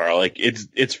saying, Carl. Like,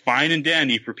 it's fine and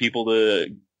dandy for people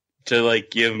to like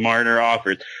give Marner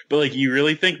offers, but like, you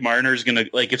really think Marner's gonna,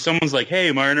 like, if someone's like,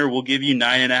 hey, Marner, we'll give you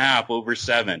 9.5 over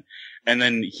 7, and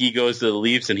then he goes to the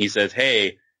Leafs and he says,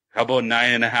 hey, how about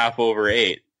 9.5 over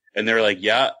 8? And they're like,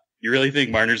 yeah, you really think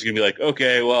Marner's gonna be like,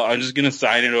 okay, well, I'm just gonna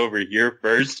sign it over here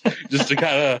first, just to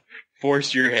kind of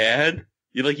force your hand?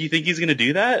 You think he's gonna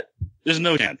do that? There's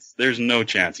no chance. There's no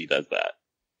chance he does that.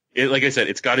 Like I said,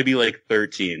 it's got to be like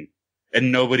 13,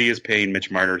 and nobody is paying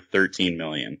Mitch Marner $13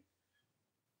 million.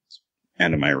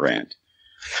 End of my rant.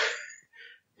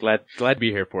 Glad to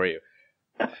be here for you.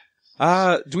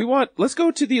 Let's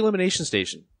go to the Elimination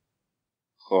Station.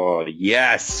 Oh,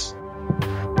 yes.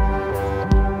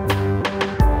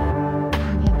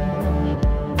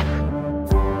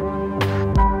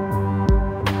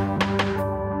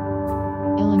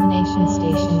 Elimination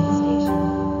Station.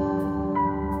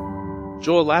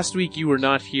 Joel, last week you were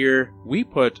not here. We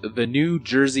put the New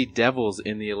Jersey Devils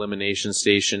in the Elimination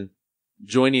Station.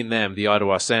 Joining them, the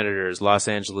Ottawa Senators, Los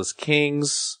Angeles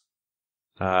Kings,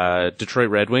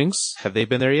 Detroit Red Wings. Have they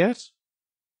been there yet?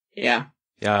 Yeah.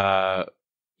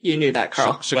 You knew that,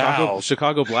 Carl.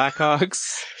 Chicago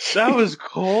Blackhawks. That was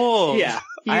cold. Yeah.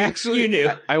 You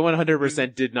knew. I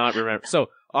 100% did not remember. So,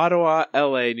 Ottawa,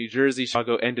 LA, New Jersey,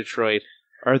 Chicago, and Detroit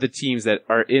are the teams that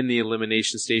are in the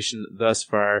Elimination Station thus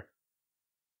far.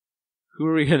 Who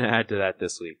are we going to add to that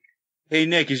this week? Hey,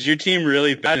 Nick, is your team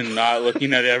really bad and not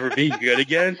looking at ever being good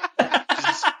again?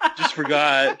 Just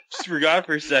forgot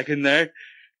for a second there.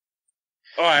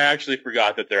 Oh, I actually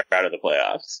forgot that they're out of the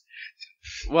playoffs.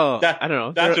 Well, I don't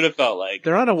know. That's what it felt like.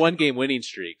 They're on a 1-game winning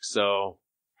streak, so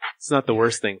it's not the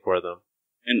worst thing for them.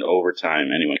 In overtime,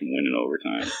 anyone can win in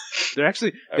overtime. They're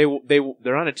actually,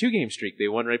 they're on a 2-game streak. They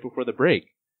won right before the break.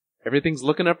 Everything's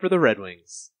looking up for the Red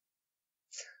Wings.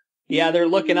 Yeah, they're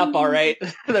looking up all right.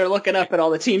 They're looking up at all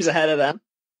the teams ahead of them.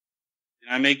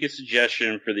 Can I make a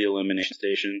suggestion for the Elimination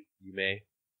Station? You may.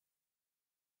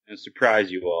 And surprise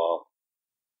you all.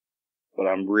 But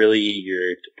I'm really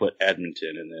eager to put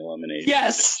Edmonton in the Elimination.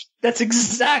 Yes! That's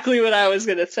exactly what I was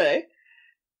gonna say.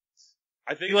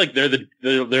 I think like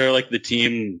they're like the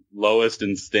team lowest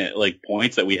in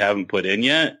points that we haven't put in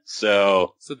yet.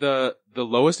 So the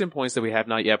lowest in points that we have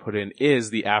not yet put in is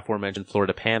the aforementioned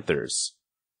Florida Panthers.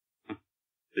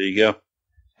 There you go.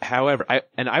 However,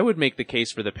 I would make the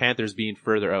case for the Panthers being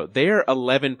further out. They are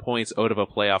 11 points out of a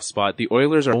playoff spot. The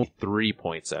Oilers are only 3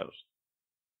 points out.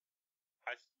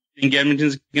 Think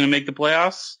Edmonton's going to make the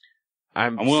playoffs?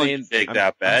 I'm willing to take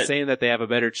that bet. I'm saying that they have a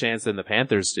better chance than the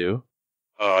Panthers do.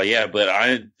 Oh, yeah, but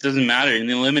it doesn't matter. In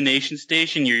the Elimination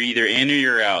Station, you're either in or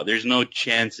you're out. There's no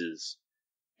chances.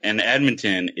 And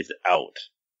Edmonton is out.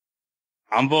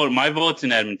 I'm voting. My vote's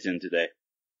in Edmonton today.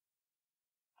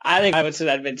 I think my vote's in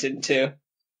Edmonton, too.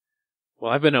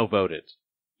 Well, I've been outvoted.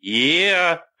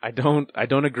 Yeah. I don't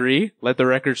agree. Let the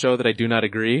record show that I do not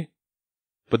agree.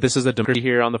 But this is a democracy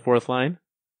here on the fourth line.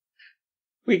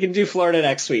 We can do Florida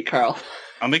next week, Carl.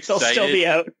 I'm excited. They'll still be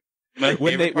out.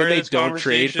 When they don't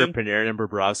trade for Panarin and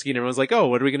Bobrovsky, and everyone's like, oh,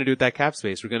 what are we going to do with that cap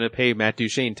space? We're going to pay Matt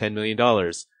Duchene $10 million.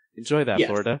 Enjoy that, yes.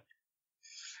 Florida.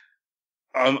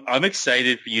 I'm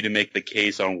excited for you to make the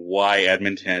case on why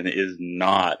Edmonton is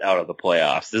not out of the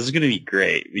playoffs. This is going to be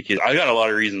great because I got a lot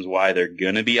of reasons why they're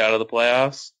going to be out of the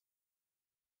playoffs,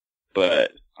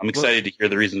 but I'm excited to hear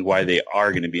the reasons why they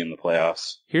are going to be in the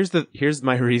playoffs. Here's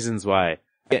my reasons why.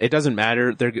 It doesn't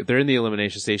matter. They're in the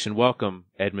elimination station. Welcome,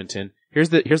 Edmonton.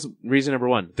 Here's reason number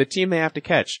one. The team they have to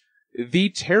catch. The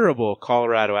terrible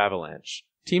Colorado Avalanche.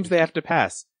 Teams they have to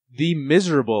pass. The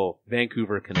miserable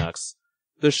Vancouver Canucks.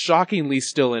 The shockingly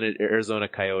still in Arizona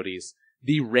Coyotes.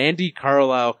 The Randy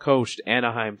Carlyle coached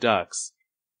Anaheim Ducks.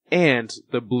 And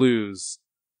the Blues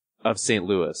of St.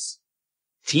 Louis.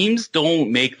 Teams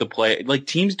don't make the play. Like,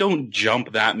 teams don't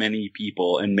jump that many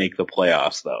people and make the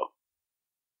playoffs, though.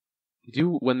 They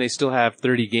do when they still have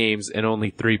 30 games and only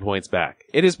 3 points back.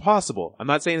 It is possible. I'm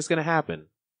not saying it's going to happen,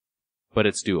 but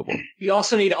it's doable. You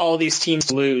also need all these teams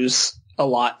to lose a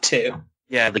lot, too.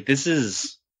 Yeah, like this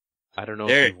is... I don't know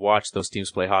if you've watched those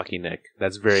teams play hockey, Nick.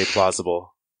 That's very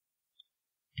plausible.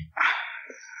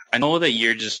 I know that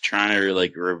you're just trying to,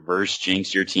 like, reverse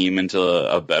jinx your team into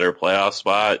a better playoff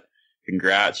spot.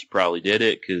 Congrats, you probably did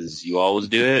it, because you always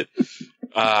do it.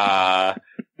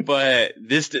 But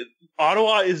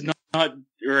Ottawa is not,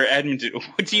 or Edmonton.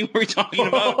 What team are we talking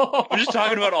about? I'm just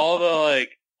talking about all the, like,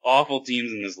 awful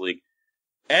teams in this league.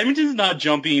 Edmonton's not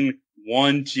jumping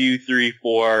 1, 2, 3,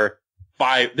 4,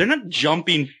 5. They're not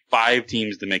jumping 5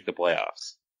 teams to make the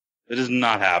playoffs. That is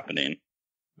not happening.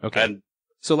 Okay.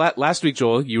 So last week,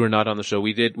 Joel, you were not on the show.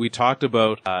 We talked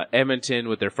about Edmonton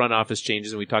with their front office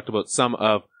changes, and we talked about some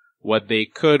of what they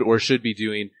could or should be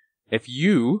doing.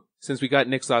 Since we got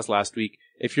Nick's sauce last week,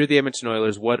 if you're the Edmonton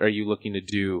Oilers, what are you looking to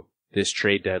do this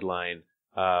trade deadline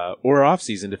or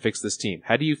offseason to fix this team?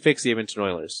 How do you fix the Edmonton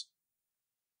Oilers?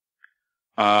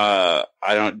 I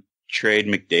don't trade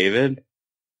McDavid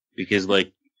because,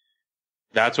 like,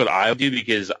 that's what I would do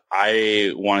because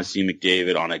I want to see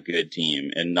McDavid on a good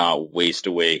team and not waste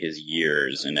away his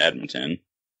years in Edmonton.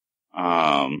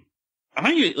 I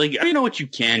don't even know what you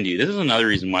can do. This is another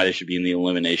reason why they should be in the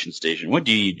elimination station. What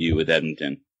do you do with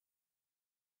Edmonton?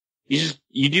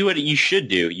 You do what you should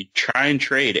do. You try and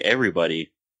trade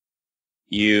everybody.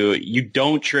 You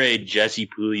don't trade Jesse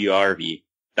Puljujarvi.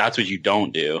 That's what you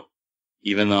don't do.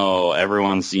 Even though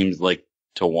everyone seems like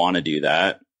to want to do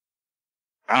that.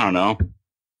 I don't know.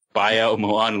 Buy out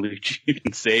Milan Lucic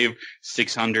and save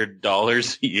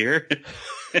 $600 a year.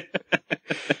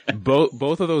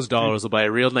 Both of those dollars will buy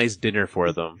a real nice dinner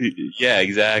for them. Yeah,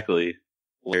 exactly.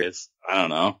 Hilarious. I don't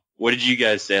know. What did you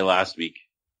guys say last week?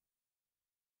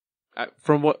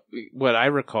 From what I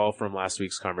recall from last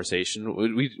week's conversation,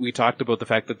 we talked about the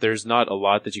fact that there's not a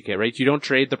lot that you can, right? You don't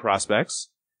trade the prospects.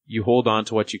 You hold on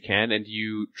to what you can and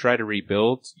you try to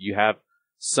rebuild. You have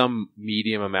some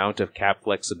medium amount of cap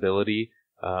flexibility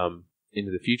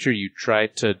into the future. You try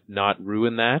to not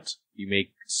ruin that. You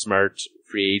make smart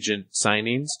free agent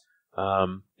signings,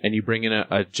 and you bring in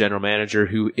a general manager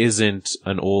who isn't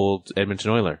an old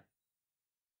Edmonton Oiler.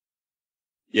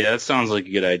 Yeah, that sounds like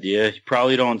a good idea. You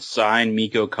probably don't sign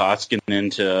Mikko Koskinen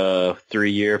into a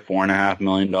 3-year, $4.5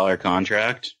 million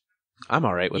contract. I'm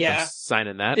all right with them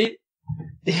signing that.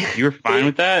 You were fine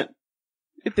with that?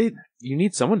 You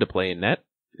need someone to play in net,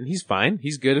 and he's fine.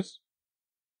 He's good.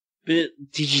 But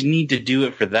did you need to do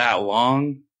it for that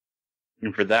long?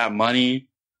 And for that money?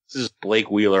 This is Blake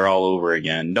Wheeler all over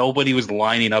again. Nobody was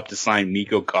lining up to sign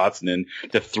Mikko Koskinen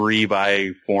to 3 by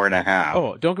 4.5.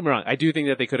 Oh, don't get me wrong. I do think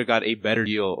that they could have got a better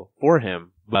deal for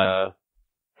him, but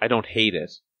I don't hate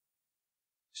it.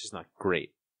 It's just not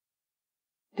great.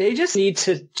 They just need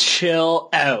to chill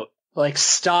out. Like,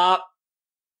 stop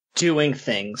doing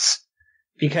things.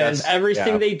 Because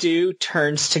everything they do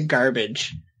turns to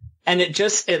garbage. And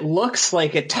it looks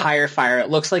like a tire fire. It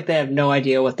looks like they have no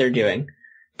idea what they're doing.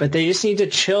 But they just need to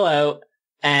chill out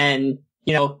and,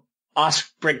 get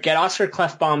Oscar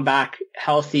Klefbom back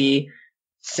healthy.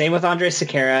 Same with Andre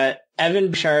Sekera.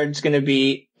 Evan Bouchard's going to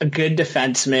be a good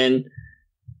defenseman,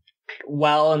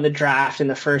 well in the draft in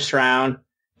the first round.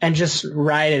 and just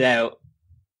ride it out.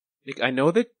 Nick, I know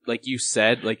that, like you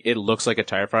said, like it looks like a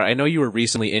tire fire. I know you were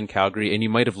recently in Calgary and you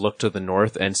might have looked to the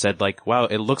north and said like, wow,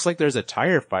 it looks like there's a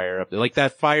tire fire up there. Like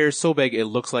that fire is so big, it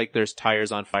looks like there's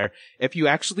tires on fire. If you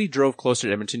actually drove closer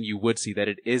to Edmonton, you would see that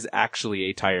it is actually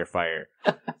a tire fire.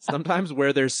 Sometimes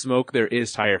where there's smoke, there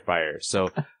is tire fire. So,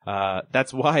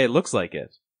 that's why it looks like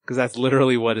it. Cause that's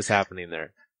literally what is happening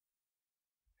there.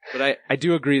 But I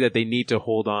do agree that they need to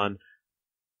hold on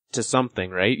to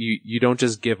something, right? You don't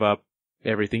just give up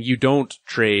everything. You don't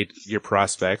trade your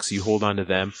prospects. You hold on to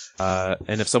them.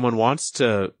 And if someone wants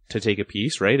to take a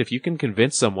piece, right? If you can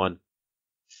convince someone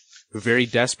very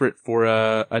desperate for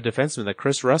a defenseman that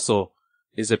Chris Russell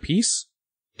is a piece,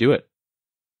 do it.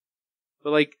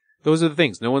 But like, those are the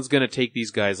things. No one's going to take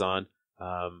these guys on.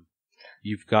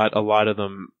 You've got a lot of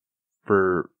them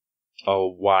for a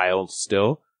while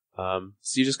still. So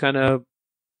you just kind of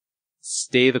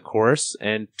stay the course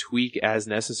and tweak as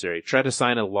necessary. Try to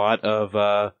sign a lot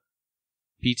of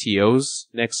PTOs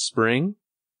next spring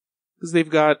because they've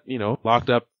got, locked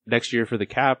up next year for the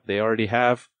cap. They already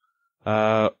have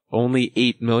only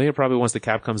 $8 million. Probably once the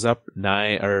cap comes up,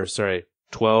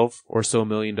 12 or so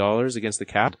million dollars against the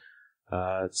cap.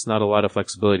 It's not a lot of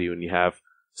flexibility when you have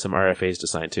some RFAs to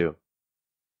sign too.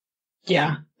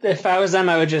 Yeah, if I was them,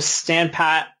 I would just stand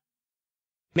pat,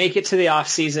 make it to the off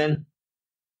season.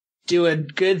 Do a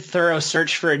good, thorough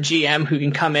search for a GM who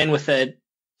can come in with a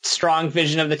strong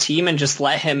vision of the team and just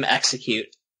let him execute.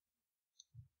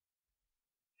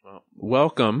 Well,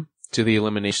 welcome to the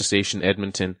Elimination Station,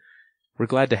 Edmonton. We're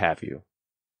glad to have you.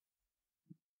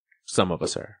 Some of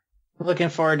us are. Looking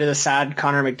forward to the sad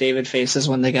Connor McDavid faces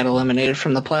when they get eliminated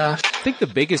from the playoffs. I think the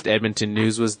biggest Edmonton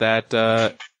news was that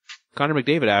Connor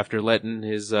McDavid, after letting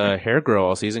his hair grow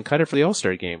all season, cut it for the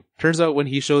All-Star game. Turns out when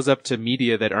he shows up to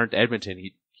media that aren't Edmonton,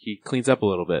 he cleans up a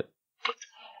little bit.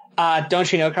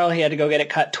 Don't you know, Carl, he had to go get it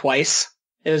cut twice.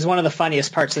 It was one of the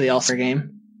funniest parts of the All-Star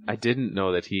game. I didn't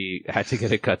know that he had to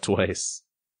get it cut twice.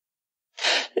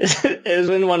 It was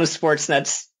in one of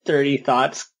Sportsnet's 30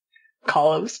 Thoughts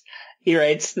columns. He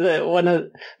writes that one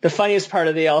of the funniest part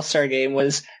of the All-Star game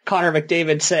was Connor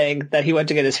McDavid saying that he went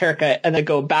to get his haircut and then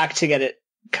go back to get it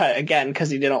cut again because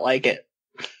he didn't like it.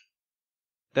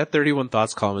 That 31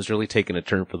 Thoughts column is really taking a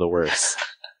turn for the worse.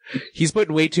 He's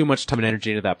putting way too much time and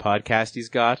energy into that podcast he's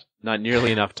got, not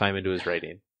nearly enough time into his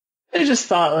writing. I just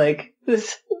thought, like,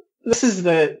 this is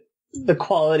the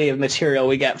quality of material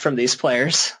we get from these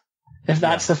players. If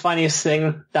that's the funniest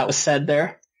thing that was said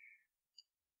there.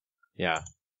 Yeah.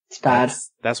 It's bad.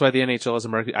 That's why the NHL is a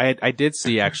market. I did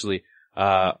see, actually,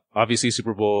 obviously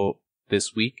Super Bowl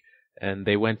this week, and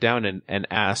they went down and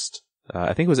asked,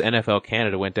 I think it was NFL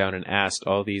Canada went down and asked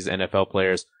all these NFL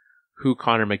players who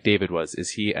Connor McDavid was.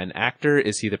 Is he an actor?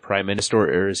 Is he the prime minister?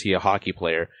 Or is he a hockey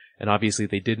player? And obviously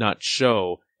they did not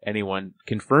show anyone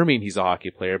confirming he's a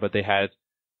hockey player, but they had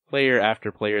player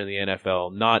after player in the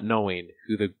NFL not knowing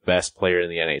who the best player in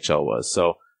the NHL was.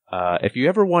 So, if you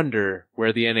ever wonder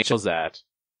where the NHL's at,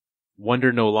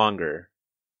 wonder no longer.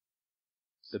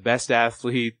 The best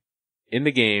athlete in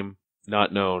the game,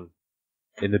 not known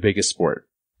in the biggest sport.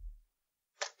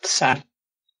 Sad.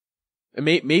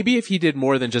 Maybe if he did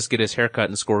more than just get his haircut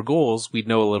and score goals, we'd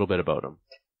know a little bit about him.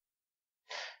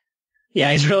 Yeah,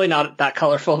 he's really not that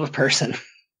colorful of a person.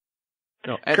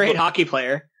 No, great hockey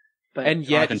player, but and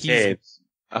yet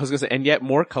and yet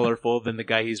more colorful than the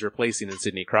guy he's replacing in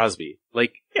Sidney Crosby.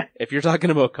 Like, if you're talking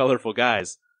about colorful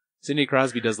guys, Sidney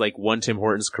Crosby does like one Tim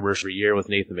Hortons commercial a year with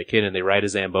Nathan McKinnon. They ride a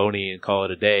Zamboni and call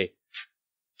it a day.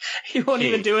 He won't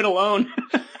even do it alone.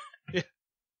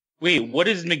 Wait, what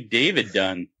has McDavid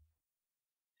done?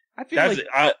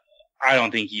 I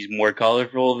don't think he's more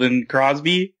colorful than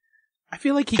Crosby. I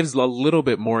feel like he gives a little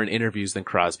bit more in interviews than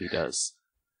Crosby does.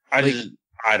 I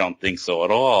don't think so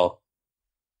at all.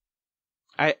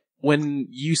 When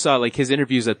you saw like his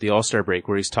interviews at the All-Star break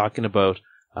where he's talking about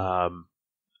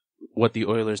what the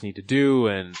Oilers need to do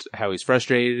and how he's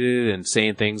frustrated and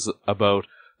saying things about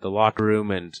the locker room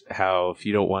and how if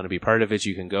you don't want to be part of it,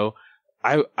 you can go.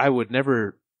 I would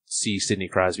never see Sidney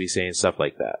Crosby saying stuff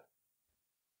like that.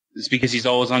 It's because he's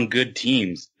always on good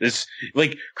teams.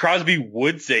 Crosby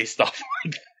would say stuff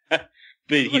like that,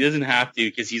 but he doesn't have to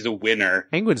because he's a winner.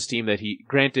 Penguins team that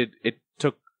granted, it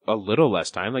took a little less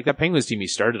time. Like that Penguins team he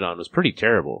started on was pretty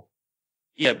terrible.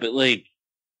 Yeah, but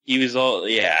he was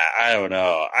I don't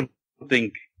know. I don't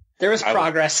think there was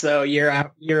progress though,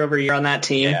 year over year on that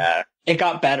team. Yeah. It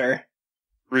got better.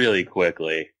 Really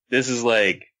quickly. This is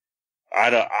I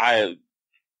don't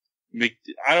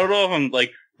know if I'm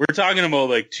we're talking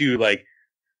about two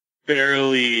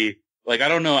fairly I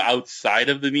don't know outside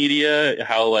of the media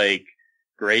how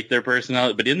great their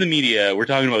personality, but in the media, we're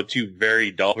talking about two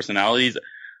very dull personalities.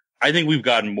 I think we've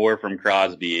gotten more from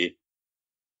Crosby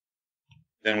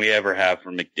than we ever have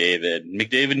from McDavid.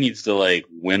 McDavid needs to like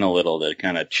win a little to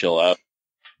kind of chill out.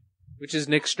 Which is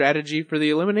Nick's strategy for the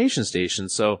Elimination Station,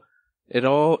 so it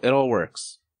all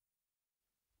works.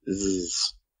 This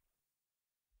is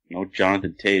no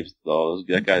Jonathan Taves though.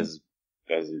 That guy's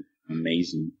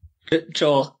amazing.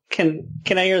 Joel, can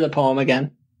I hear the poem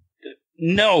again?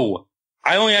 No,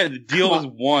 I only had to deal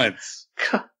with once.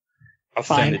 I'll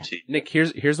Fine. send it to you. Nick,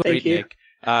 here's what Thank you.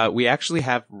 Nick. We actually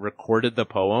have recorded the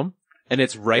poem, and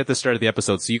it's right at the start of the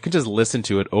episode, so you can just listen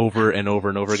to it over and over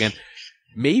and over again.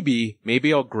 Maybe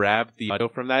I'll grab the audio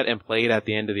from that and play it at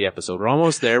the end of the episode. We're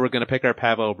almost there. We're going to pick our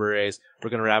Pavel Bures. We're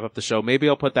going to wrap up the show. Maybe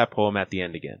I'll put that poem at the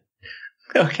end again.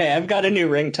 Okay, I've got a new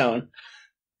ringtone.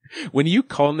 When you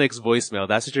call Nick's voicemail,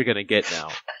 that's what you're going to get now.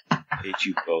 I hate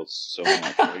you both so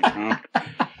much right now.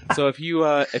 So if you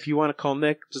want to call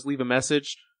Nick, just leave a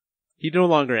message. He no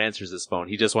longer answers his phone.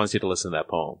 He just wants you to listen to that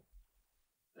poem.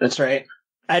 That's right.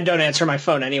 I don't answer my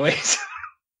phone anyways.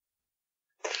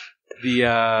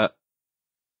 The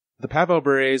Pavel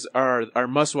Bures are our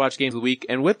must-watch games of the week,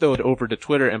 and with those, over to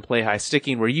Twitter and Play High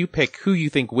Sticking, where you pick who you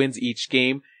think wins each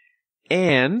game,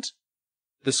 and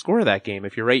the score of that game.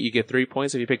 If you're right, you get 3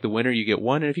 points. If you pick the winner, you get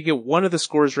 1. And if you get one of the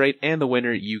scores right and the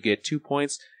winner, you get 2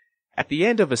 points. At the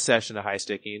end of a session of High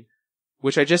Sticking,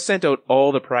 which I just sent out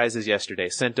all the prizes yesterday,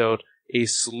 sent out a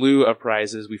slew of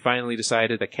prizes. We finally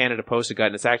decided that Canada Post had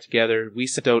gotten its act together. We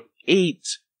sent out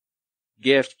 8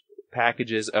 gift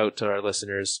packages out to our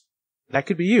listeners. That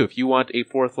could be you. If you want a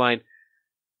fourth line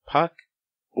puck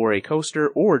or a coaster,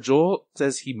 or Joel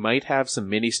says he might have some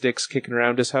mini sticks kicking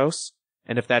around his house.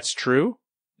 And if that's true,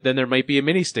 then there might be a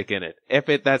mini stick in it. If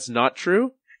that's not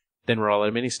true, then we're all out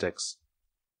of mini sticks.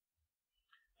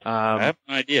 I have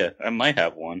an idea. I might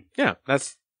have one. Yeah,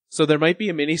 so there might be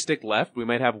a mini stick left. We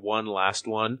might have one last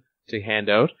one to hand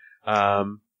out.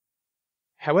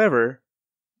 However,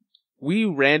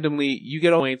 you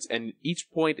get all points, and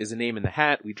each point is a name in the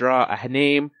hat. We draw a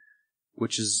name,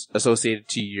 which is associated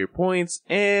to your points,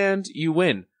 and you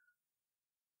win.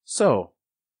 So,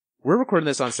 we're recording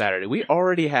this on Saturday. We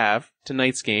already have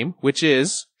tonight's game, which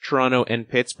is Toronto and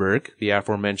Pittsburgh, the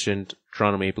aforementioned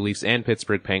Toronto Maple Leafs and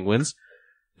Pittsburgh Penguins.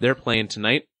 They're playing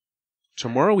tonight.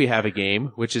 Tomorrow we have a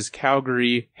game, which is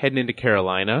Calgary heading into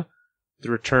Carolina. The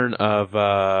return of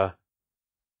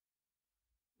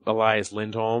Elias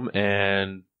Lindholm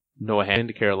and Noah Hannon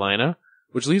to Carolina,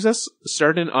 which leaves us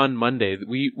starting on Monday.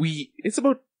 It's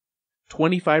about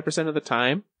 25% of the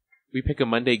time we pick a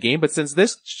Monday game, but since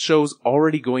this show's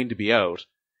already going to be out,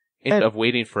 instead of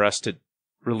waiting for us to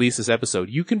release this episode,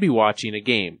 you can be watching a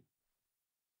game.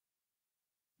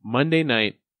 Monday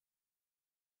night,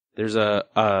 there's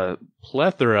a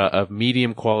plethora of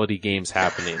medium quality games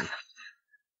happening.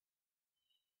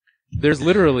 There's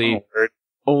literally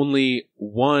only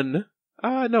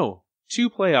two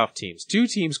playoff teams. 2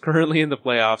 teams currently in the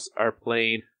playoffs are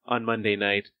playing on Monday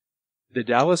night. The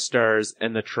Dallas Stars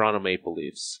and the Toronto Maple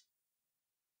Leafs.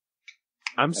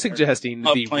 I'm suggesting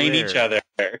each other.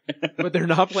 But they're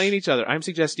not playing each other. I'm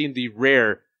suggesting the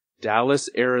rare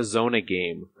Dallas-Arizona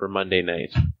game for Monday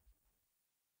night.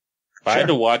 If I had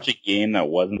to watch a game that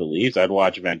wasn't the Leafs, I'd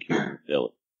watch Vancouver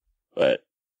Philly. But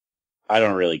I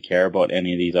don't really care about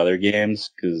any of these other games,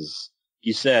 because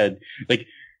you said, like,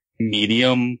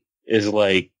 medium is,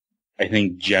 like, I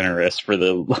think generous for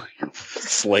the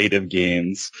slate of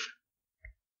games.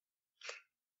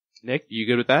 Nick, you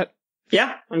good with that?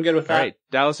 Yeah, I'm good with that. All right,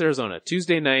 Dallas, Arizona,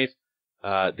 Tuesday night.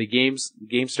 The games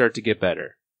start to get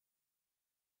better.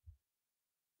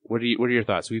 What are your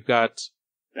thoughts? We've got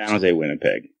San Jose,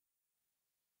 Winnipeg.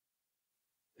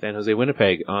 San Jose,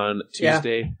 Winnipeg on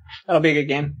Tuesday. Yeah, that'll be a good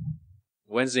game.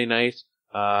 Wednesday night.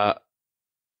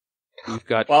 We've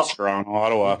got strong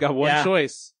Ottawa. We've got one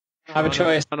choice. Have a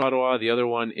choice. Ottawa. The other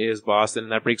one is Boston,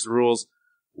 and that breaks the rules.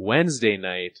 Wednesday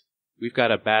night, we've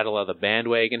got a battle of the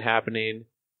bandwagon happening.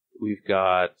 We've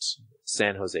got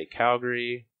San Jose,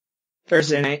 Calgary.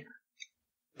 Thursday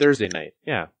night.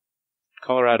 Yeah.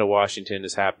 Colorado, Washington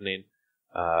is happening.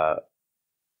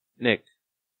 Nick,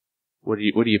 what are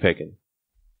you picking?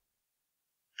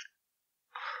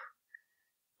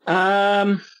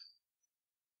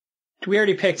 We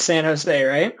already picked San Jose,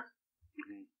 right?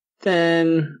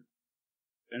 Then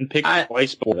pick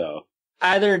twice before, though.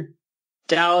 Either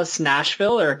Dallas,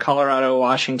 Nashville, or Colorado,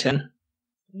 Washington.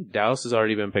 Dallas has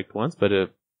already been picked once, but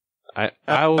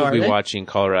I will be watching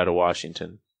Colorado,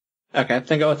 Washington. Okay,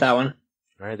 then go with that one.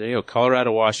 All right, there you go.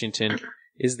 Colorado, Washington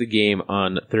is the game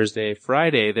on Thursday.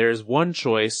 Friday, there's one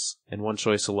choice and one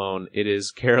choice alone. It is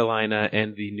Carolina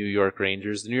and the New York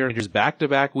Rangers. The New York Rangers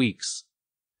back-to-back weeks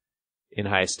in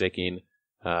high sticking.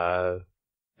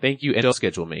 Thank you, NHL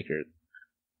schedule maker.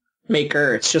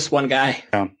 It's just one guy.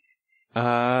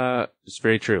 It's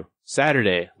very true.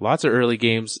 Saturday, lots of early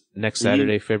games next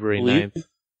Saturday, February 9th.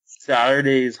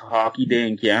 Saturday's hockey day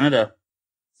in Canada.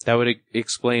 That would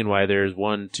explain why there's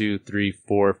 1, 2, 3,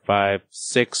 4, 5,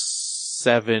 6,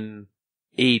 7,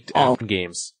 8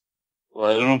 games. Well,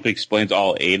 I don't know if it explains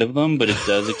all 8 of them, but it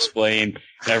does explain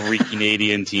every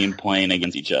Canadian team playing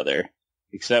against each other.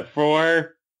 Except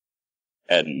for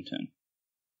Edmonton.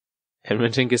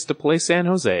 Edmonton gets to play San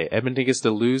Jose. Edmonton gets to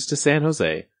lose to San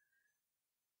Jose.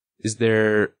 Is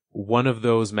there one of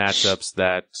those matchups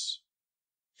that...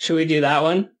 Should we do that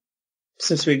one?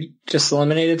 Since we just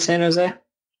eliminated San Jose?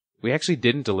 We actually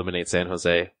didn't eliminate San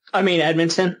Jose. I mean,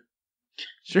 Edmonton.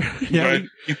 Sure. Yeah.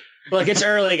 Look, it's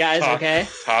early, guys, okay?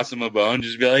 Toss him a bone.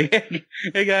 Just be like,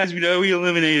 hey guys, we know we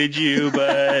eliminated you,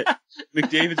 but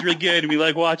McDavid's really good and we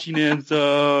like watching him,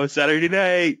 so Saturday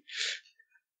night.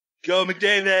 Go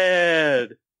McDavid!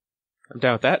 I'm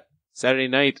down with that. Saturday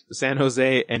night, San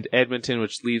Jose and Edmonton,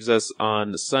 which leaves us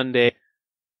on Sunday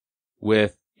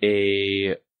with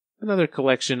another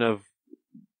collection of,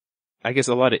 I guess,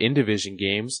 a lot of in-division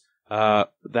games.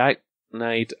 That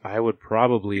night, I would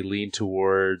probably lean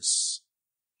towards...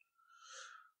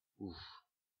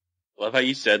 Love how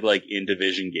you said, like,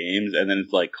 in-division games, and then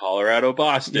it's like Colorado,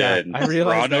 Boston, I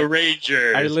realized Toronto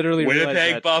Rangers, I literally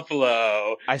Winnipeg,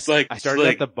 Buffalo. I started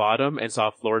at the bottom and saw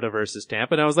Florida versus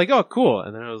Tampa, and I was like, oh, cool.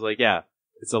 And then I was like, yeah,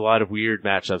 it's a lot of weird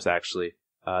matchups, actually.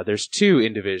 There's 2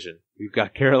 in division. We've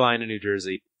got Carolina, New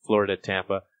Jersey, Florida,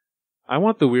 Tampa. I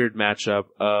want the weird matchup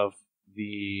of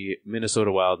the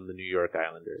Minnesota Wild and the New York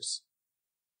Islanders.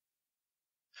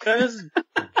 That is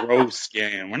a gross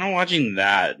game. We're not watching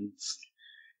that.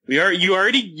 You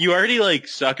already like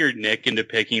suckered Nick into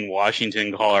picking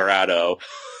Washington, Colorado.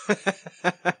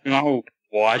 You're not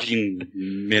watching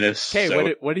Minnesota.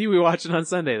 Okay, what are you watching on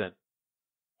Sunday then?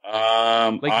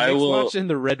 Nick's watching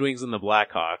the Red Wings and the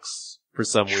Blackhawks for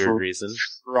some weird reason.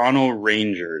 Toronto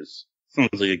Rangers. Sounds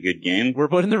like a good game. We're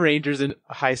putting the Rangers in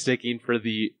high sticking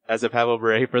as a Pavel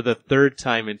Bure for the 3rd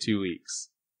time in 2 weeks.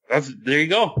 There you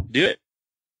go. Do it.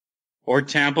 Or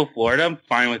Tampa, Florida. I'm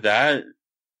fine with that.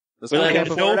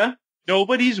 Florida?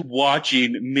 Nobody's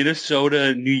watching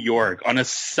Minnesota, New York on a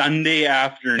Sunday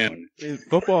afternoon.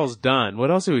 Football's done.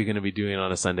 What else are we going to be doing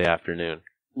on a Sunday afternoon?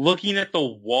 Looking at the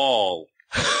wall.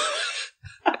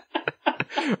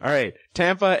 All right.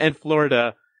 Tampa and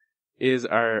Florida is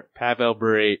our Pavel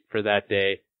Bure for that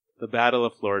day. The Battle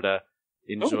of Florida.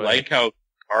 Enjoy. I don't like how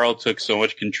Carl took so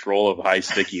much control of high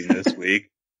sticking this week.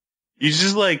 He's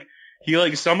just like,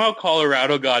 somehow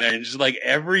Colorado got in, and just like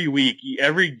every week,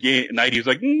 every night, he was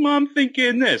like, I'm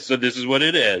thinking this, so this is what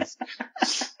it is.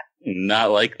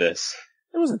 Not like this.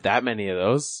 There wasn't that many of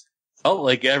those. Felt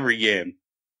like every game.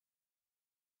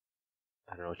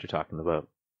 I don't know what you're talking about.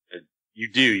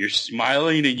 You do. You're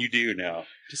smiling and you do now.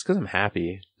 Just because I'm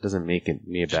happy doesn't make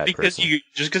me a bad person.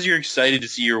 Just because you're excited to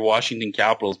see your Washington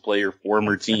Capitals play your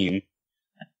former team.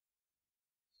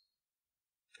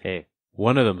 Hey,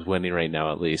 one of them's winning right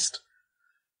now at least.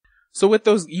 So with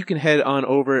those, you can head on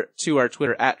over to our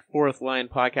Twitter at 4th Line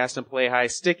Podcast and play high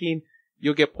sticking.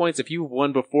 You'll get points. If you've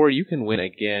won before, you can win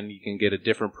again. You can get a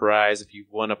different prize. If you've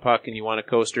won a puck and you want a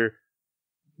coaster,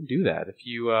 you can do that. If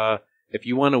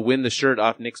you want to win the shirt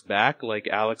off Nick's back, like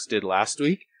Alex did last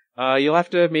week, you'll have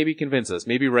to maybe convince us.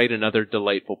 Maybe write another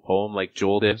delightful poem like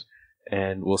Joel did,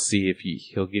 and we'll see if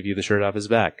he'll give you the shirt off his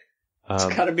back. It's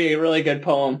gotta be a really good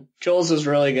poem. Joel's was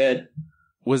really good.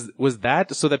 Was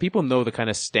that, so that people know the kind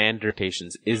of standard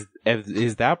notations, is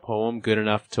that poem good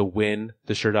enough to win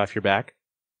the shirt off your back?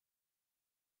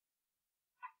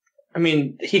 I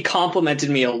mean, he complimented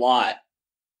me a lot.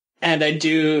 And I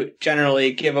do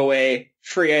generally give away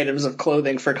free items of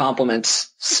clothing for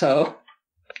compliments, so.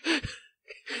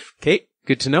 Okay,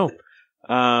 good to know.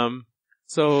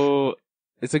 So,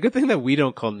 it's a good thing that we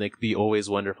don't call Nick the always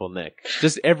wonderful Nick.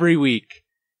 Just every week,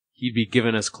 he'd be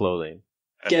giving us clothing.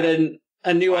 Get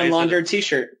a new unlaundered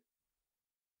t-shirt.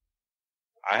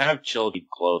 I have children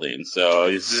clothing,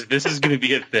 so this is going to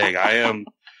be a thing. I am.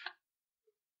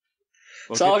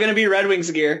 It's all going to be Red Wings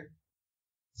gear.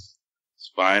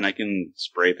 It's fine. I can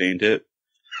spray paint it.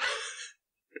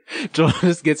 Joel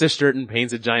just gets a shirt and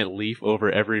paints a giant leaf over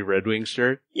every Red Wings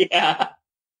shirt. Yeah.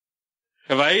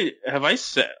 Have I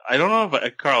said? I don't know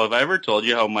if Carl. Have I ever told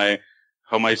you how my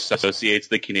son associates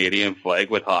the Canadian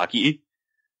flag with hockey?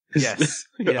 Yes.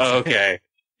 Yes. Okay.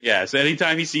 Yeah, so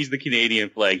anytime he sees the Canadian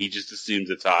flag, he just assumes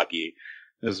it's hockey.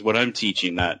 is what I'm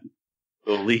teaching, that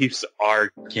the Leafs are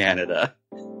Canada.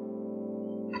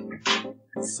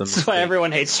 That's why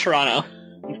everyone hates Toronto.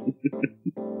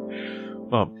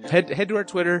 Well, head to our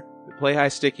Twitter, Play High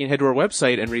Sticking, head to our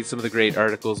website and read some of the great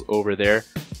articles over there.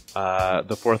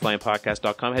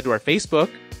 thefourthlinepodcast.com. Head to our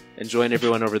Facebook and join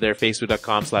everyone over there,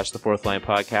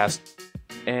 facebook.com/thefourthlinepodcast.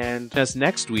 And us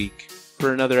next week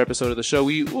for another episode of the show.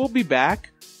 We will be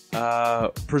back,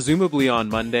 presumably on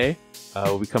Monday.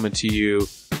 We'll be coming to you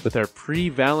with our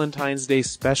pre-Valentine's Day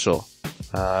special.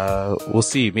 We'll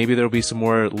see. Maybe there'll be some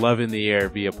more love in the air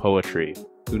via poetry.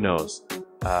 Who knows?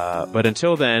 But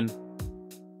until then,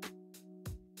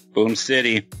 Boom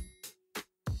City.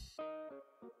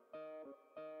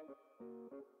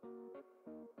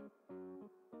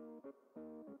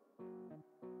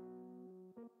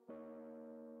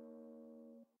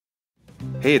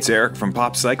 Hey, it's Eric from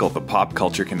Pop Cycle, the Pop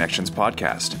Culture Connections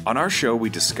podcast. On our show,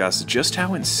 we discuss just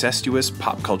how incestuous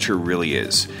pop culture really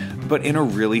is, but in a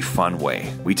really fun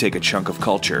way. We take a chunk of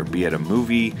culture, be it a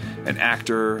movie, an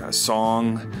actor, a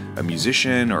song, a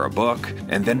musician, or a book,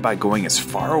 and then by going as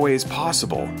far away as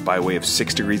possible, by way of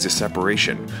 6 degrees of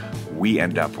separation, we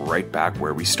end up right back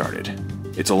where we started.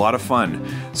 It's a lot of fun,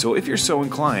 so if you're so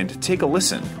inclined, take a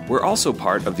listen. We're also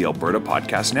part of the Alberta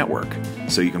Podcast Network,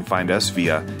 so you can find us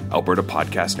via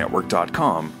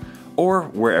albertapodcastnetwork.com or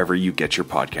wherever you get your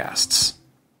podcasts.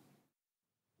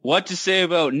 What to say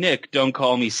about Nick? Don't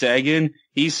call me Sagan.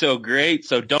 He's so great,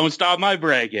 so don't stop my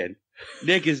bragging.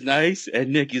 Nick is nice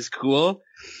and Nick is cool.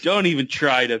 Don't even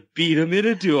try to beat him in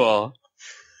a duel.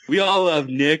 We all love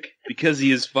Nick because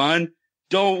he is fun.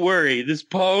 Don't worry, this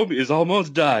poem is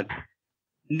almost done.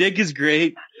 Nick is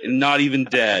great and not even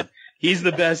dead. He's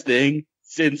the best thing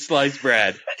since sliced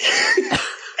bread.